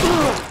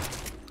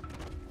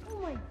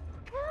my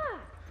god!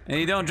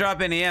 And you don't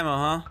drop any ammo,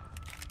 huh?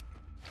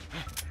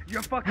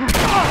 You're fucking.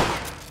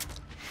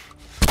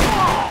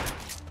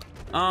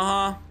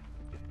 Uh-huh.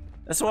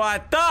 That's what I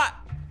thought!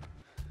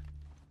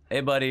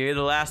 Hey, buddy, you're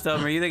the last of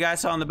them. Are you the guy I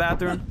saw in the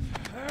bathroom?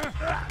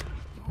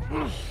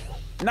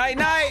 Night,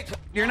 night!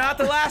 You're not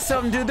the last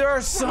of them, dude. There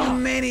are so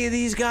many of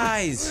these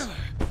guys.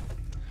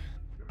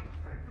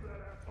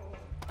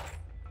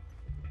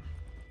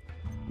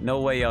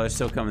 No way y'all are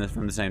still coming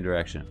from the same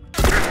direction.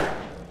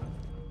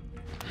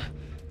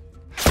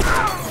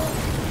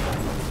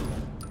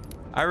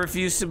 I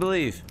refuse to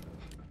believe.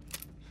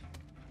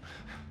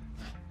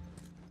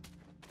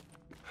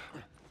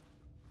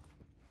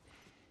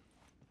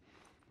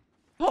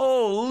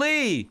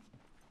 Holy!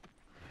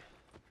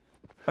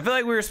 I feel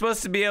like we were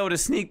supposed to be able to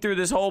sneak through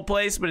this whole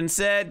place, but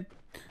instead,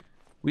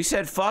 we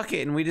said fuck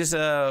it, and we just,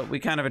 we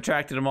kind of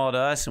attracted them all to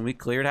us, and we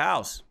cleared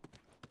house.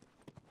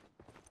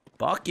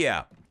 Fuck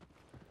yeah.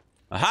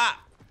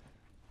 Aha!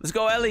 Let's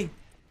go, Ellie.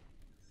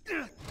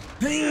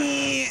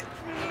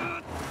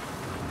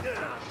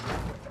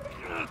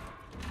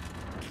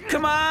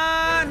 Come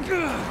on!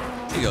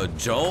 Here you go,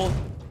 Joel.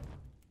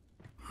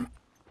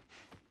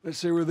 Let's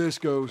see where this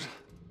goes.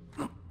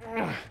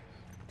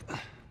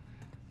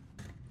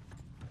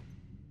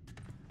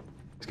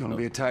 It's gonna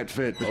be a tight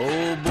fit.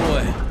 Oh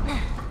boy.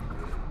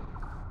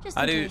 Just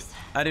in case.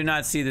 I do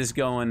not see this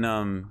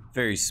going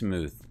very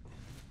smooth.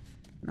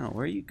 No,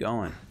 where are you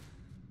going?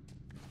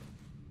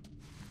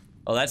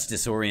 Oh, that's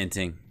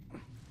disorienting.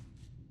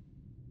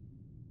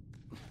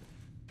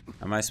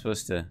 Am I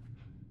supposed to?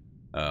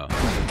 Oh.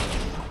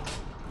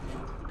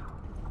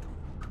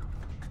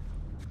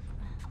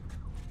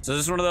 So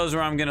this is one of those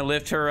where I'm gonna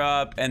lift her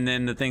up and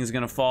then the thing's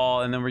gonna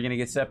fall and then we're gonna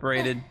get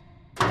separated.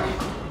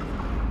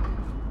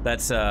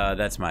 That's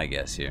my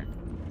guess here.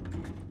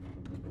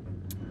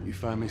 You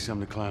find me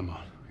something to climb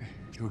on. Okay,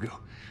 here we go.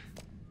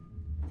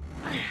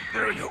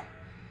 There we go.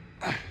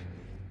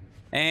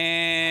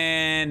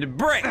 And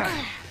break.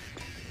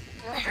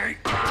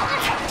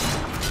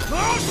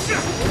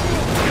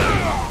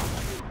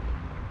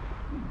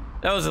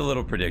 That was a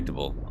little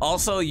predictable.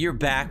 Also, your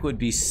back would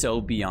be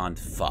so beyond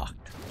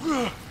fucked.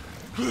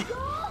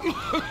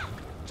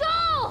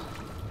 Joel!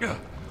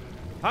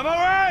 I'm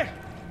alright!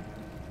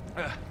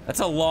 That's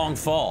a long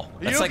fall.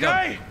 That's You like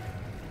okay?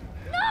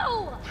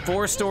 No! a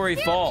 4-story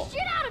fall.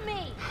 Shit out of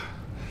me!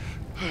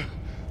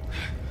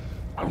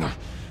 All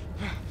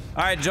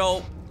right,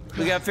 Joel.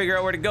 We gotta figure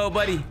out where to go,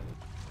 buddy.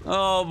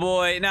 Oh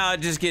boy, now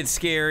it just gets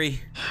scary.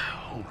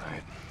 All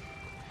right.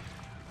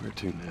 Where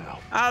to now?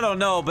 I don't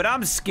know, but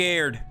I'm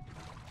scared.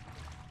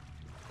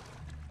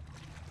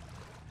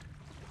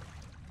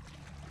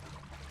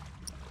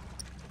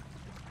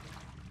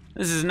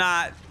 This does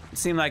not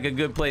seem like a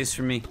good place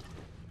for me.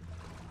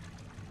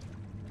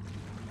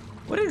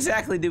 What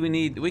exactly do we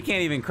need? We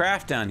can't even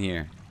craft down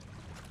here.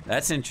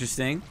 That's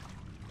interesting.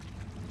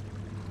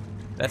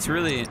 That's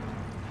really... That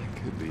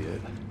could be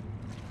it.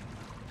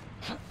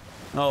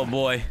 Oh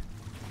boy. I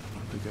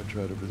don't think I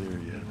tried over there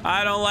yet.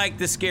 I don't like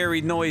the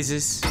scary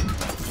noises.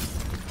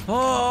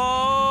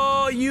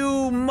 Oh, you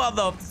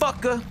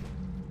motherfucker.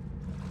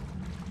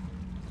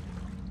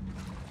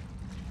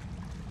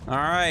 All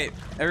right,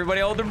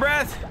 everybody hold their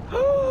breath.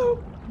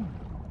 Woo.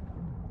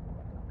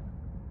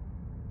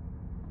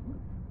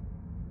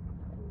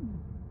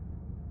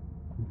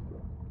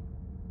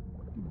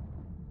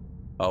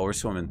 Oh, we're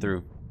swimming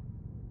through.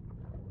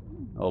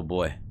 Oh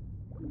boy.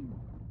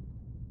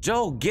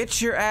 Joe,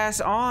 get your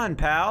ass on,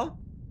 pal.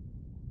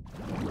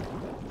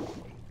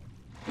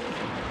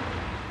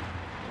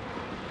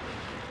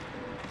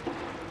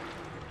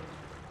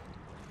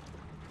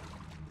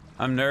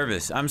 I'm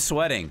nervous. I'm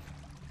sweating.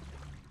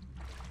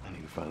 I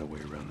need to find a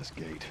way around this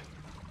gate.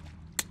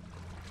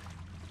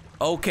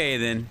 Okay,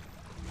 then.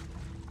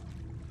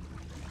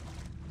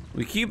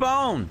 We keep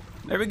on.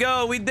 There we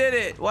go. We did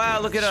it. Wow,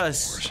 look at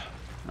us.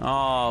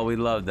 Oh, we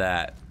love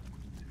that.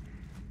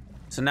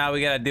 So now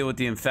we gotta deal with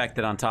the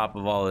infected on top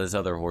of all this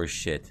other horse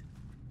shit.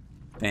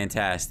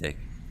 Fantastic.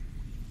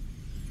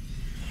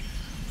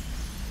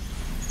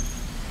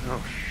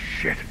 Oh,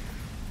 shit.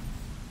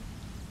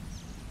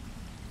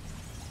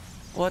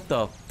 What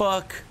the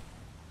fuck?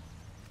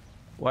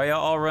 Why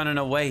y'all all running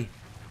away?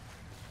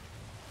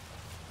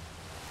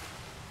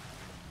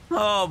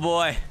 Oh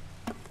boy.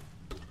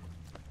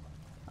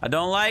 I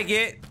don't like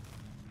it.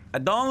 I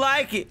don't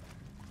like it.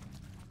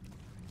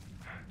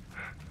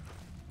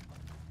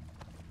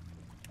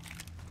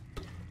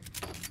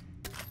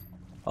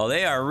 Oh,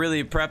 they are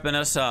really prepping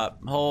us up.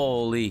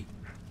 Holy.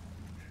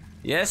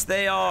 Yes,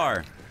 they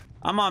are.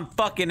 I'm on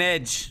fucking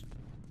edge.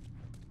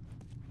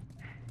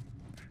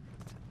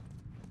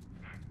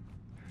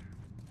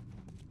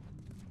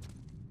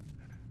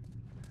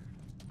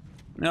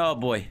 Oh,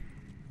 boy.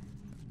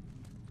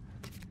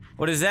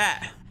 What is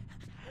that?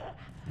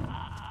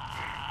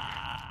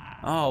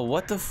 Oh,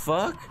 what the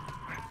fuck?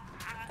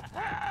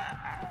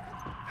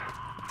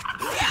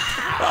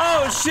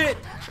 Oh, shit!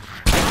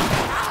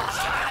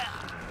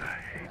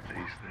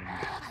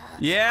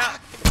 Yeah.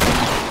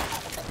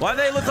 Why do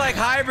they look like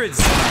hybrids?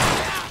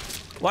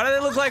 Why do they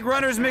look like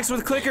runners mixed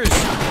with clickers?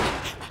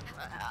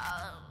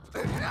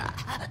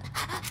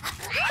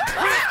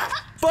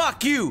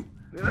 Fuck you!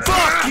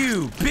 Fuck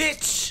you,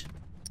 bitch!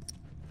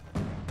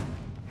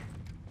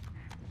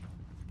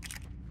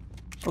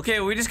 Okay,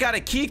 we just got a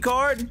key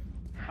card.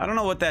 I don't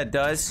know what that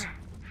does.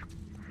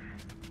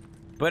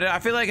 But I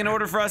feel like in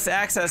order for us to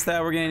access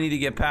that, we're gonna need to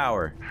get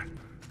power.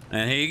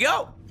 And here you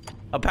go!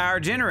 A power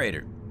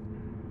generator.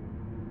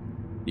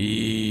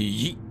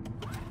 Yeet.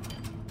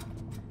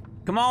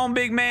 Come on,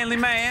 big manly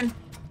man.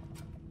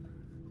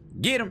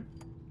 Get him.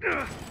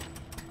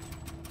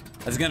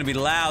 That's gonna be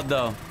loud,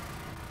 though.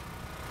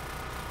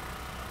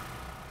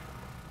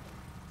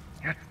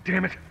 God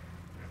damn it.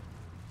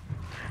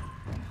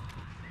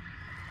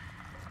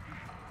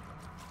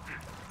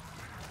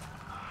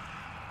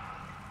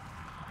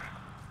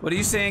 What are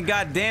you saying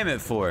God damn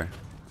it for?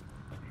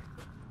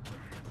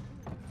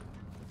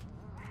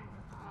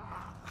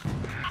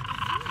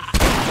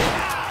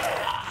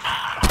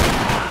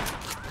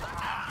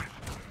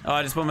 Oh,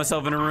 I just put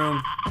myself in a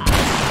room.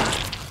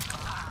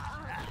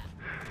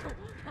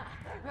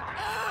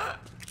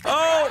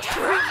 Oh!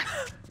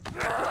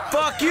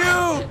 Fuck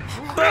you!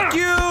 Fuck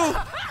you!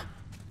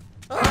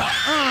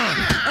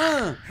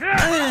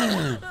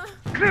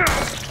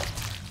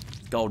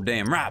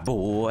 Goddamn right,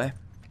 boy.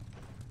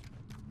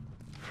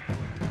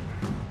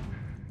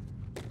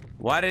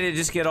 Why did it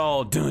just get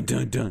all dun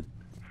dun dun?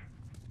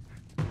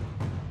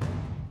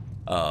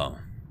 Oh.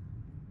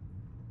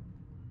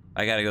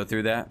 I gotta go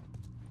through that.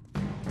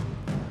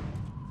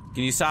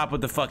 Can you stop with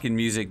the fucking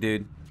music,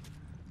 dude?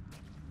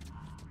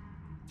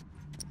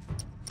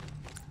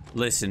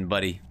 Listen,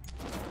 buddy.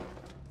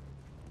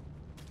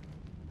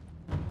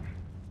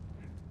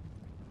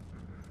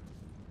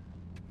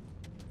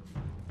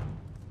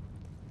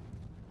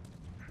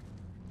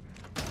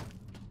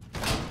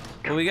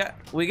 Well,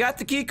 we got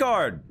the key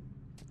card.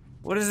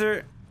 What is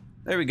there?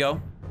 There we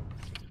go.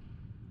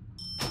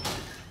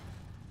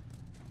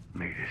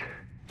 Made it.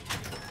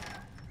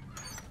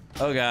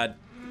 Oh god.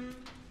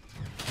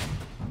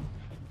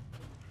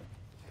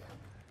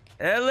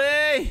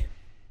 Ellie!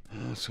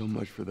 So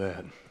much for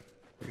that.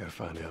 We gotta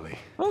find Ellie.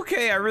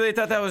 Okay, I really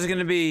thought that was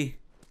gonna be...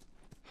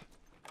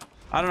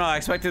 I don't know, I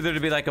expected there to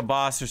be like a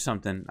boss or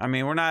something. I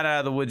mean, we're not out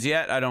of the woods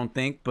yet, I don't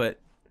think, but...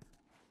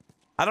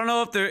 I don't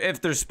know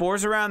if there's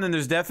spores around, then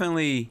there's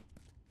definitely...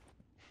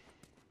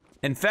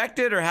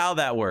 infected, or how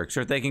that works.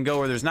 Or if they can go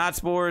where there's not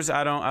spores,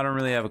 I don't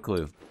really have a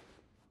clue.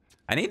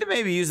 I need to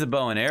maybe use the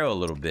bow and arrow a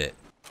little bit.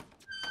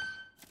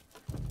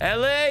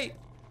 Ellie!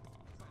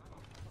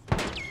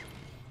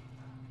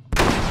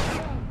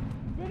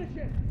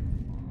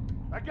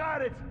 I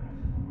got it!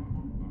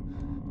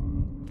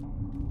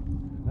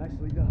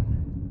 Nicely done.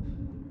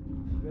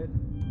 Good.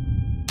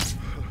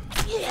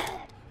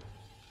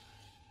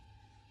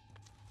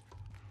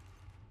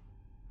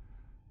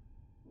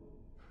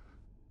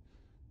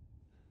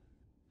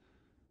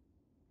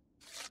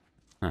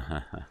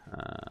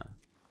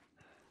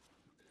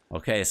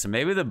 Okay, so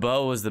maybe the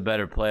bow was the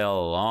better play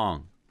all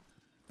along.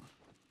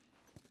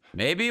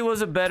 Maybe it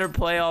was a better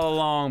play all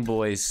along,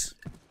 boys.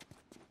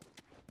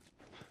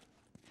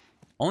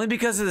 Only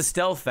because of the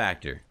stealth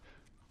factor.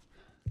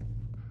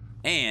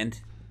 And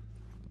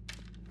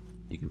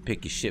you can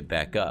pick your shit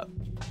back up.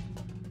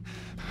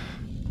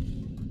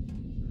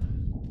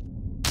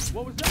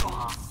 What was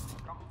that?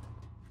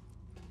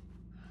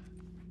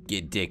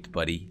 Get dicked,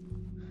 buddy.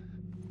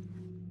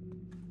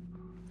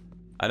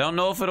 I don't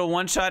know if it'll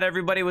one-shot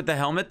everybody with the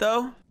helmet,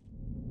 though.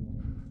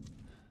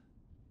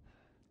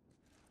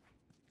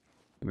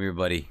 Come here,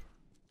 buddy.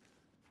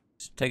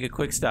 Just take a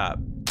quick stop.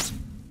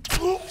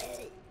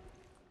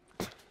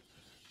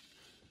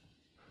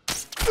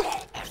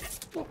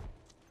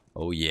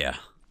 Oh, yeah.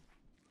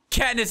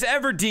 Katniss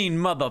Everdeen,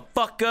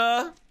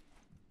 motherfucker!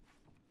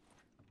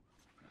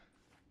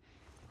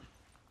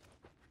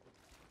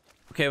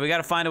 Okay, we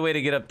gotta find a way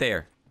to get up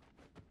there.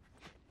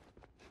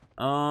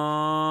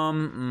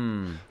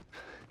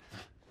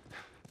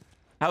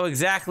 How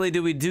exactly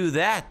do we do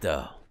that,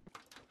 though?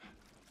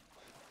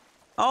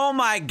 Oh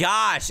my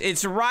gosh,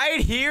 it's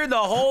right here the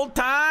whole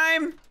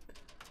time?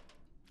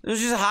 It was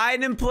just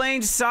hiding in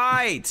plain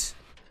sight.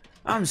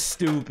 I'm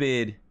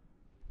stupid.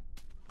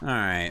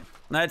 Alright,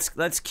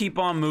 let's keep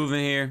on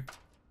moving here.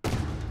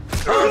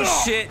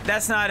 Oh shit,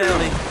 that's not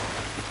Ellie.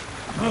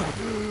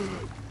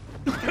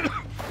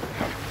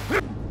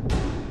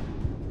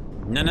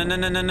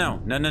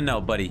 No,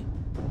 buddy.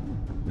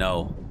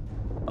 No.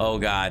 Oh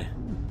god.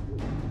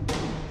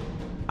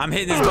 I'm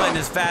hitting this button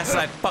as fast as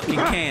I fucking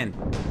can.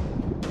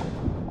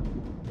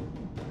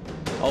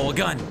 Oh, a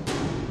gun.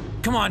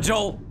 Come on,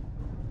 Joel.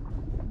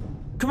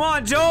 Come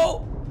on,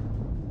 Joel.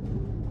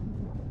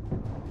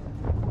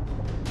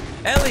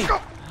 Ellie,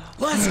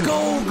 let's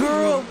go,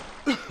 girl.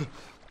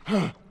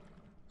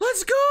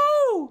 Let's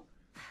go.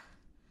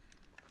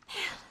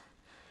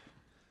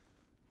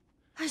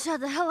 I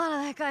shot the hell out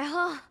of that guy,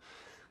 huh?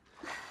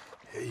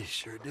 Yeah, you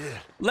sure did.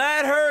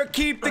 Let her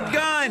keep the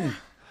gun.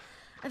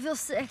 I feel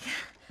sick.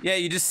 Yeah,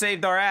 you just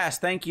saved our ass.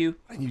 Thank you.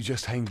 And you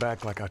just hang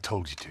back like I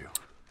told you to.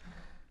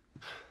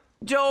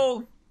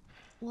 Joel.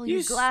 Well,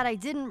 you're glad I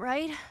didn't,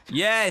 right?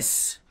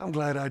 Yes. I'm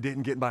glad I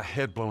didn't get my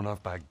head blown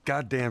off by a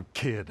goddamn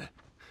kid.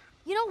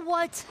 You know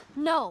what?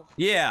 No.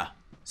 Yeah.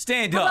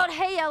 Stand How up. about,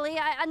 hey, Ellie,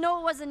 I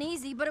know it wasn't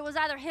easy, but it was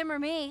either him or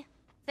me.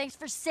 Thanks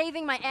for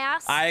saving my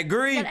ass. I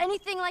agree. Got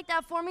anything like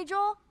that for me,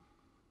 Joel?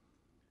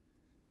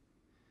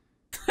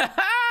 We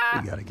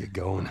gotta get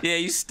going. Yeah,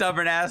 you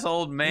stubborn ass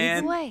old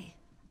man. Lead the way.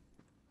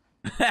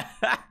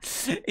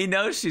 He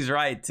knows she's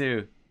right,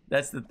 too.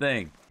 That's the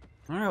thing.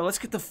 All right, well, let's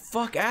get the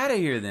fuck out of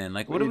here then.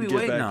 Like, what are we need to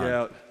waiting get back on?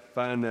 out,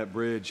 find that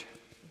bridge.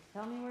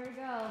 Tell me where to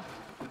go.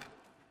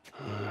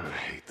 I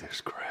hate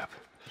this crap.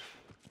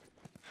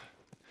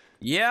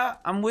 Yeah,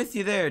 I'm with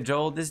you there,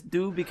 Joel. This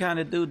do be kind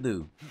of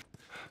doo-doo.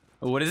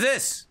 What is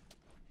this?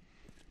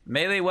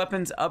 Melee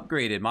weapons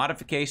upgraded.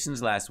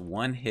 Modifications last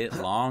 1 hit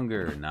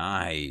longer.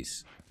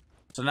 Nice.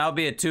 So now it'll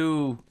be a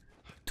two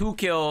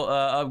kill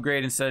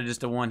upgrade instead of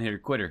just a 1-hitter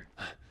quitter.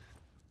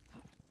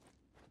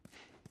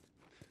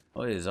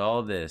 What is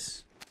all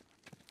this?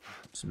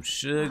 Some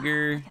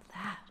sugar. Look at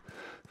that.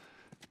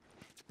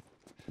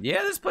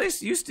 Yeah, this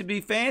place used to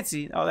be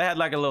fancy. Oh, they had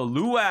like a little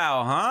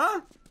luau,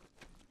 huh?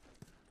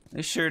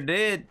 They sure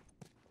did.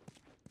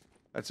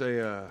 That's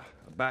a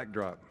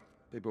backdrop.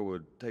 People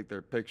would take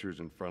their pictures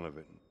in front of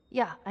it.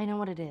 Yeah, I know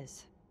what it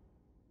is.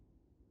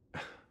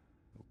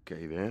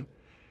 Okay, then.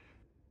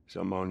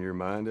 Something on your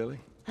mind, Ellie?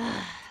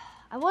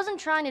 I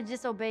wasn't trying to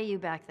disobey you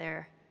back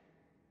there.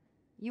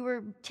 You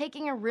were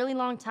taking a really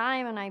long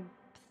time, and I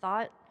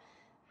thought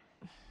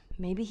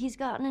maybe he's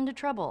gotten into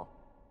trouble.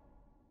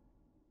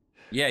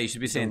 Yeah, you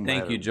should be saying No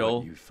thank matter you, Joel.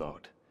 what you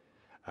thought.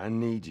 I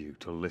need you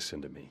to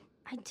listen to me.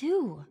 I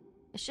do.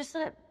 It's just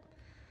that...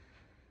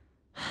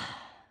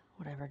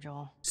 Whatever,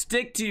 Joel.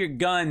 Stick to your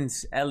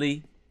guns,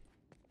 Ellie.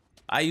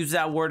 I use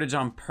that wordage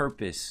on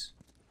purpose.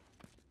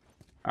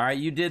 All right,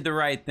 you did the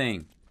right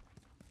thing.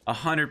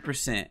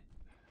 100%.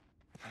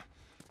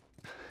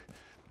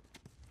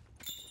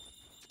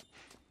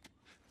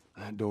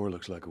 That door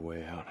looks like a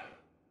way out.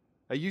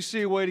 Hey, you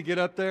see a way to get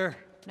up there?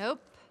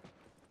 Nope.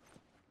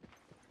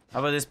 How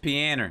about this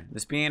piano?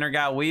 This piano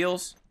got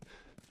wheels?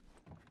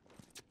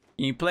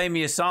 Can you play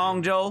me a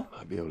song, Joel?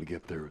 I'll be able to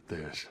get there with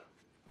this.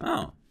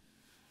 Oh.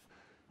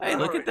 Hey,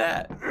 look at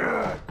that.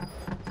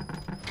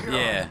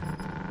 Yeah.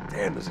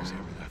 Damn, this is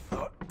heavier than I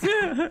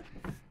thought.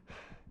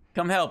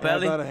 Come help, How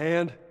Ellie. about a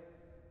hand?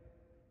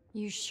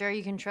 You sure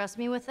you can trust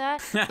me with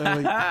that?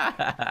 Ellie,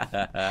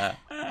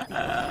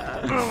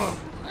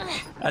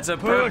 That's a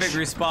perfect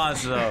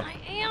response, though. I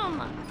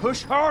am.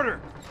 push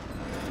harder.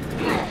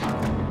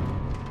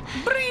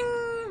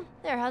 Bring!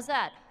 There, how's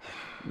that?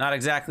 Not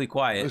exactly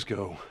quiet. Let's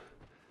go.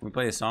 Can we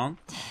play a song?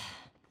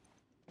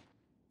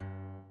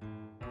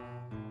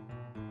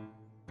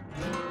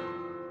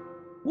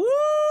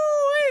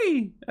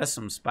 Woo-wee! That's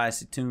some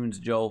spicy tunes,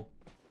 Joel.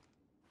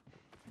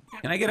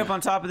 Can I get up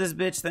on top of this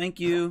bitch? Thank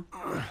you.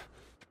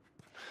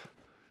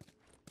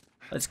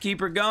 Let's keep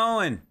her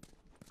going.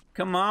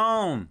 Come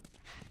on.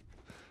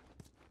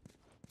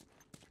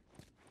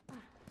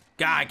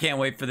 God, I can't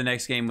wait for the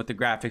next game with the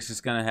graphics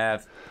it's gonna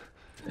have.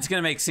 It's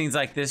gonna make scenes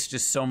like this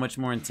just so much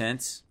more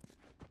intense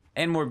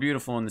and more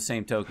beautiful in the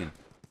same token.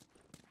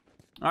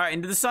 All right,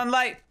 into the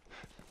sunlight.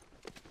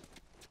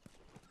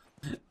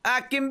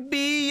 I can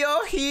be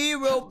your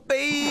hero,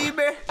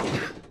 baby.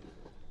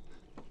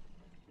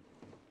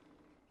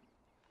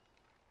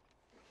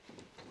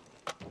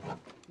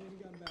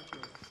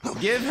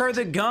 Give her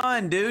the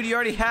gun, dude. You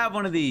already have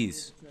one of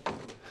these.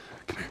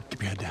 Come here,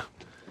 keep your head down.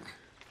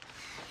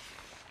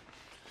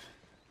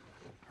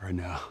 All right,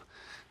 now,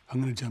 I'm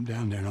gonna jump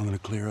down there and I'm gonna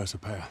clear us a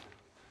path.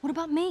 What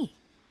about me?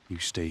 You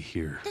stay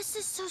here. This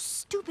is so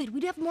stupid.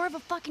 We'd have more of a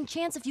fucking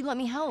chance if you let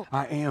me help.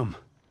 I am.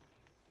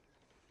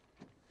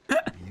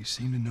 You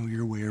seem to know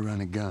your way around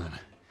a gun.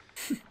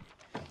 You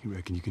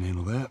reckon you can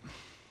handle that?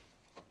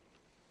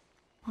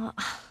 Well,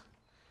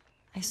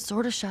 I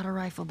sort of shot a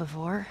rifle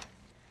before.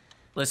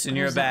 Listen,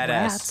 you're a Those are badass.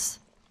 rats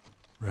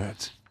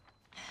Rats.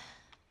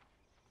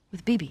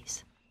 with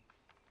BBs.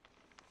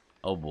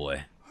 Oh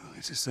boy. Well,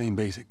 it's the same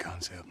basic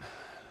concept.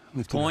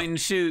 Lift it Point up. and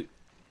shoot.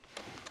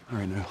 All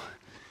right, now,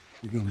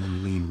 you're gonna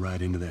lean right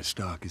into that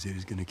stock, because it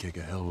is gonna kick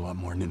a hell of a lot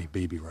more than any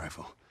baby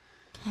rifle.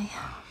 Okay.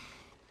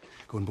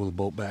 Go and pull the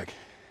bolt back.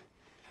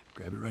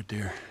 Grab it right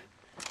there.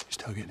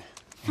 Just tug it.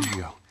 There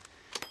you go.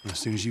 And as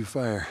soon as you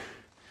fire,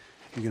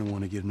 you're gonna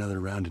want to get another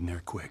round in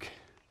there quick.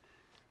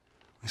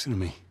 Listen to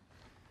me.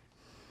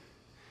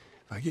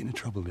 If I get into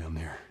trouble down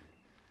there,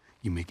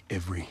 you make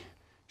every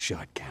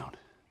shot count.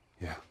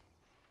 Yeah.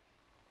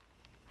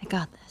 I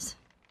got this.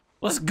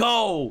 Let's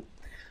go.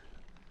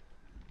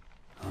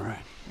 All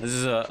right. This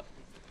is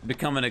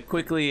becoming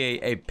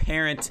quickly a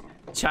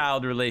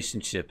parent-child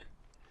relationship.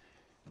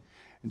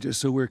 And just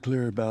so we're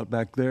clear about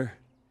back there,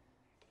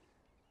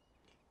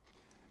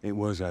 it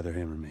was either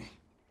him or me.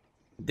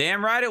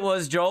 Damn right it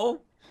was,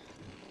 Joel.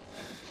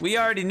 We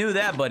already knew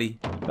that, buddy.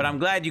 But I'm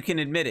glad you can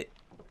admit it.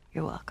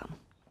 You're welcome.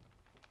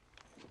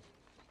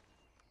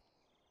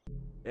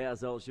 Yeah, I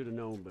should have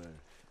known better.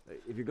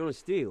 If you're gonna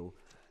steal,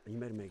 you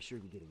better make sure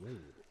you get away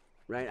with it.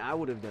 Right? I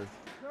would have done.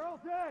 They're all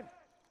dead!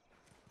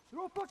 They're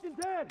all fucking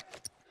dead!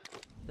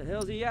 What the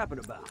hell's he yapping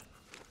about?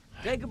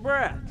 Take a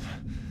breath.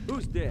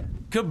 Who's dead?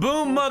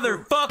 Kaboom,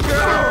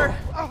 motherfucker!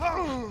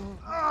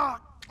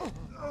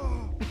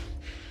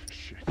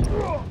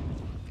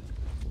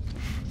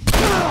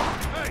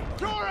 Hey,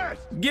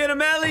 tourist! Get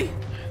him, Ellie!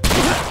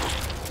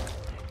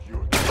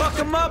 Fuck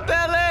him up,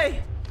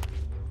 Ellie!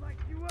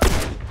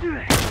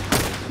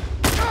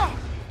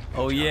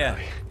 Oh, yeah.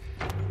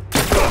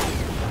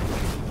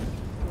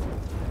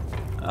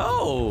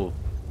 Oh.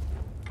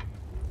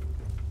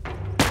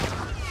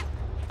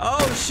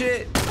 Oh,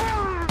 shit.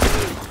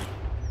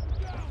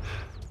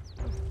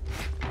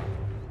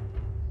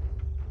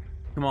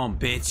 Come on,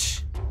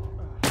 bitch.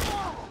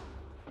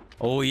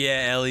 Oh,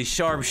 yeah, Ellie.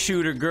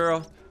 Sharpshooter,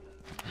 girl.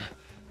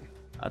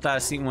 I thought I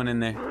seen one in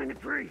there.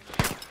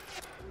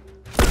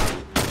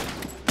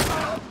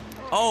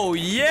 Oh,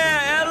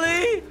 yeah,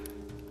 Ellie!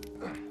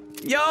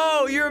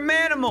 Yo, you're a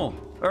manimal.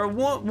 Or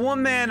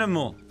one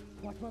manimal.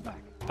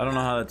 I don't know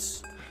how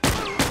that's...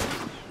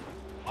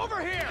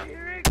 Over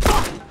here!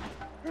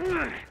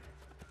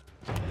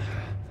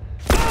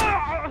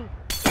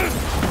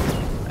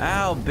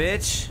 Ow,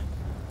 bitch.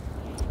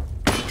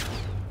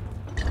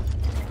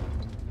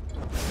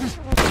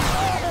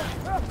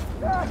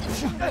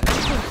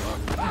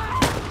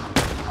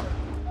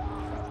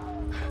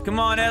 Come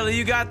on, Ellie,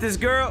 you got this,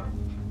 girl.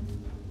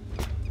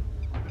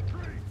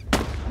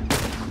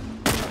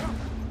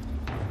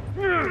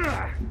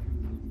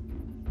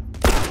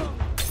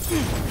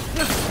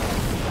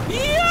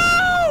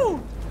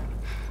 Yo!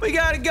 We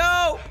gotta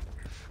go!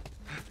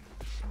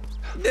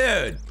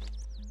 Dude.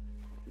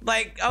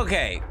 Like,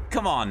 okay,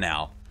 come on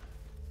now.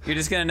 You're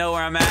just gonna know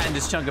where I'm at and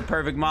just chunk a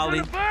perfect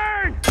molly?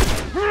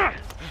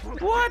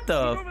 What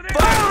the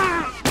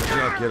fuck? Good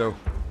job, kiddo.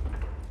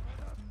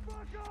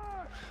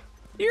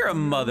 You're a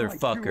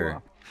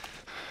motherfucker.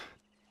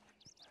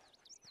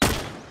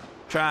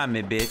 Try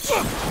me, bitch.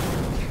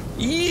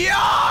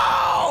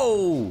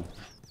 Yo!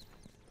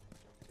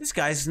 This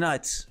guy's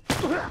nuts.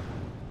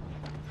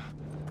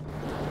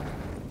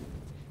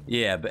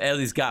 Yeah, but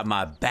Ellie's got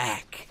my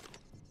back.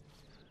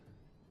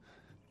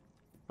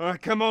 All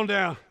right, come on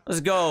down.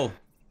 Let's go.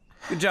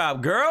 Good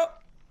job, girl.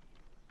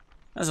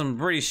 That's some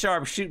pretty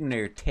sharp shooting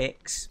there,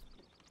 Tex.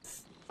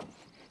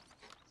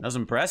 That was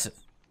impressive.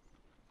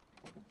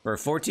 For a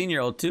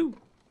 14-year-old, too.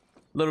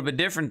 A little bit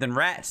different than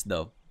rats,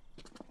 though.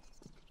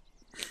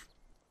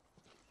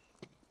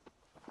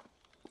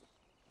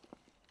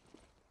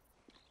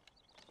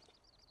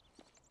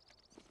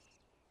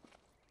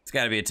 It's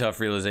got to be a tough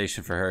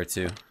realization for her,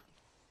 too.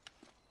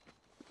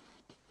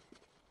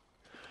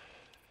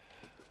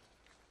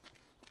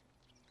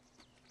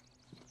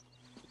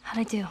 How'd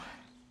I do?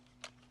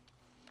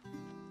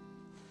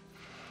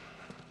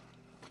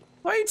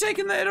 Why are you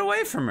taking that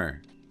away from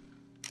her?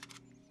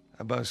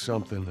 How about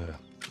something a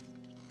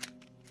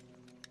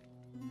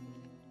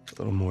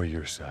little more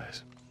your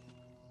size?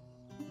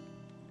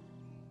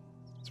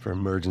 It's for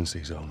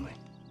emergencies only.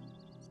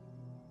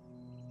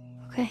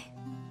 Okay.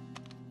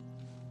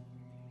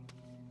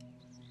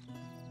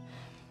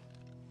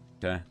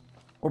 Okay.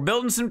 We're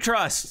building some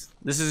trust.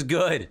 This is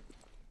good.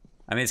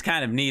 I mean, it's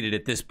kind of needed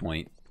at this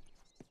point.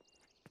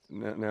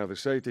 Now the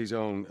safety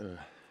zone,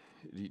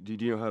 do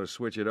you know how to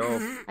switch it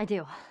off? I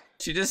do.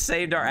 She just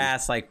saved our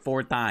ass like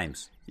 4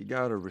 times. You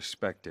gotta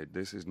respect it.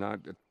 This is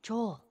not...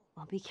 Joel,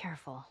 I'll be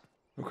careful.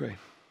 Okay.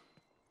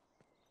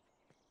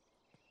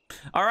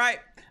 All right.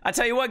 I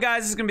tell you what,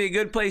 guys, this is going to be a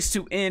good place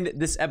to end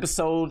this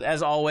episode.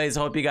 As always,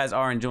 I hope you guys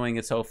are enjoying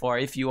it so far.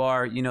 If you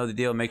are, you know the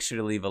deal. Make sure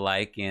to leave a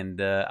like, and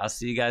I'll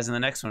see you guys in the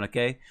next one,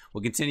 okay?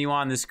 We'll continue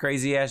on this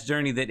crazy-ass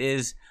journey that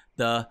is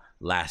The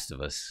Last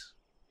of Us.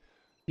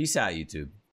 Peace out, YouTube.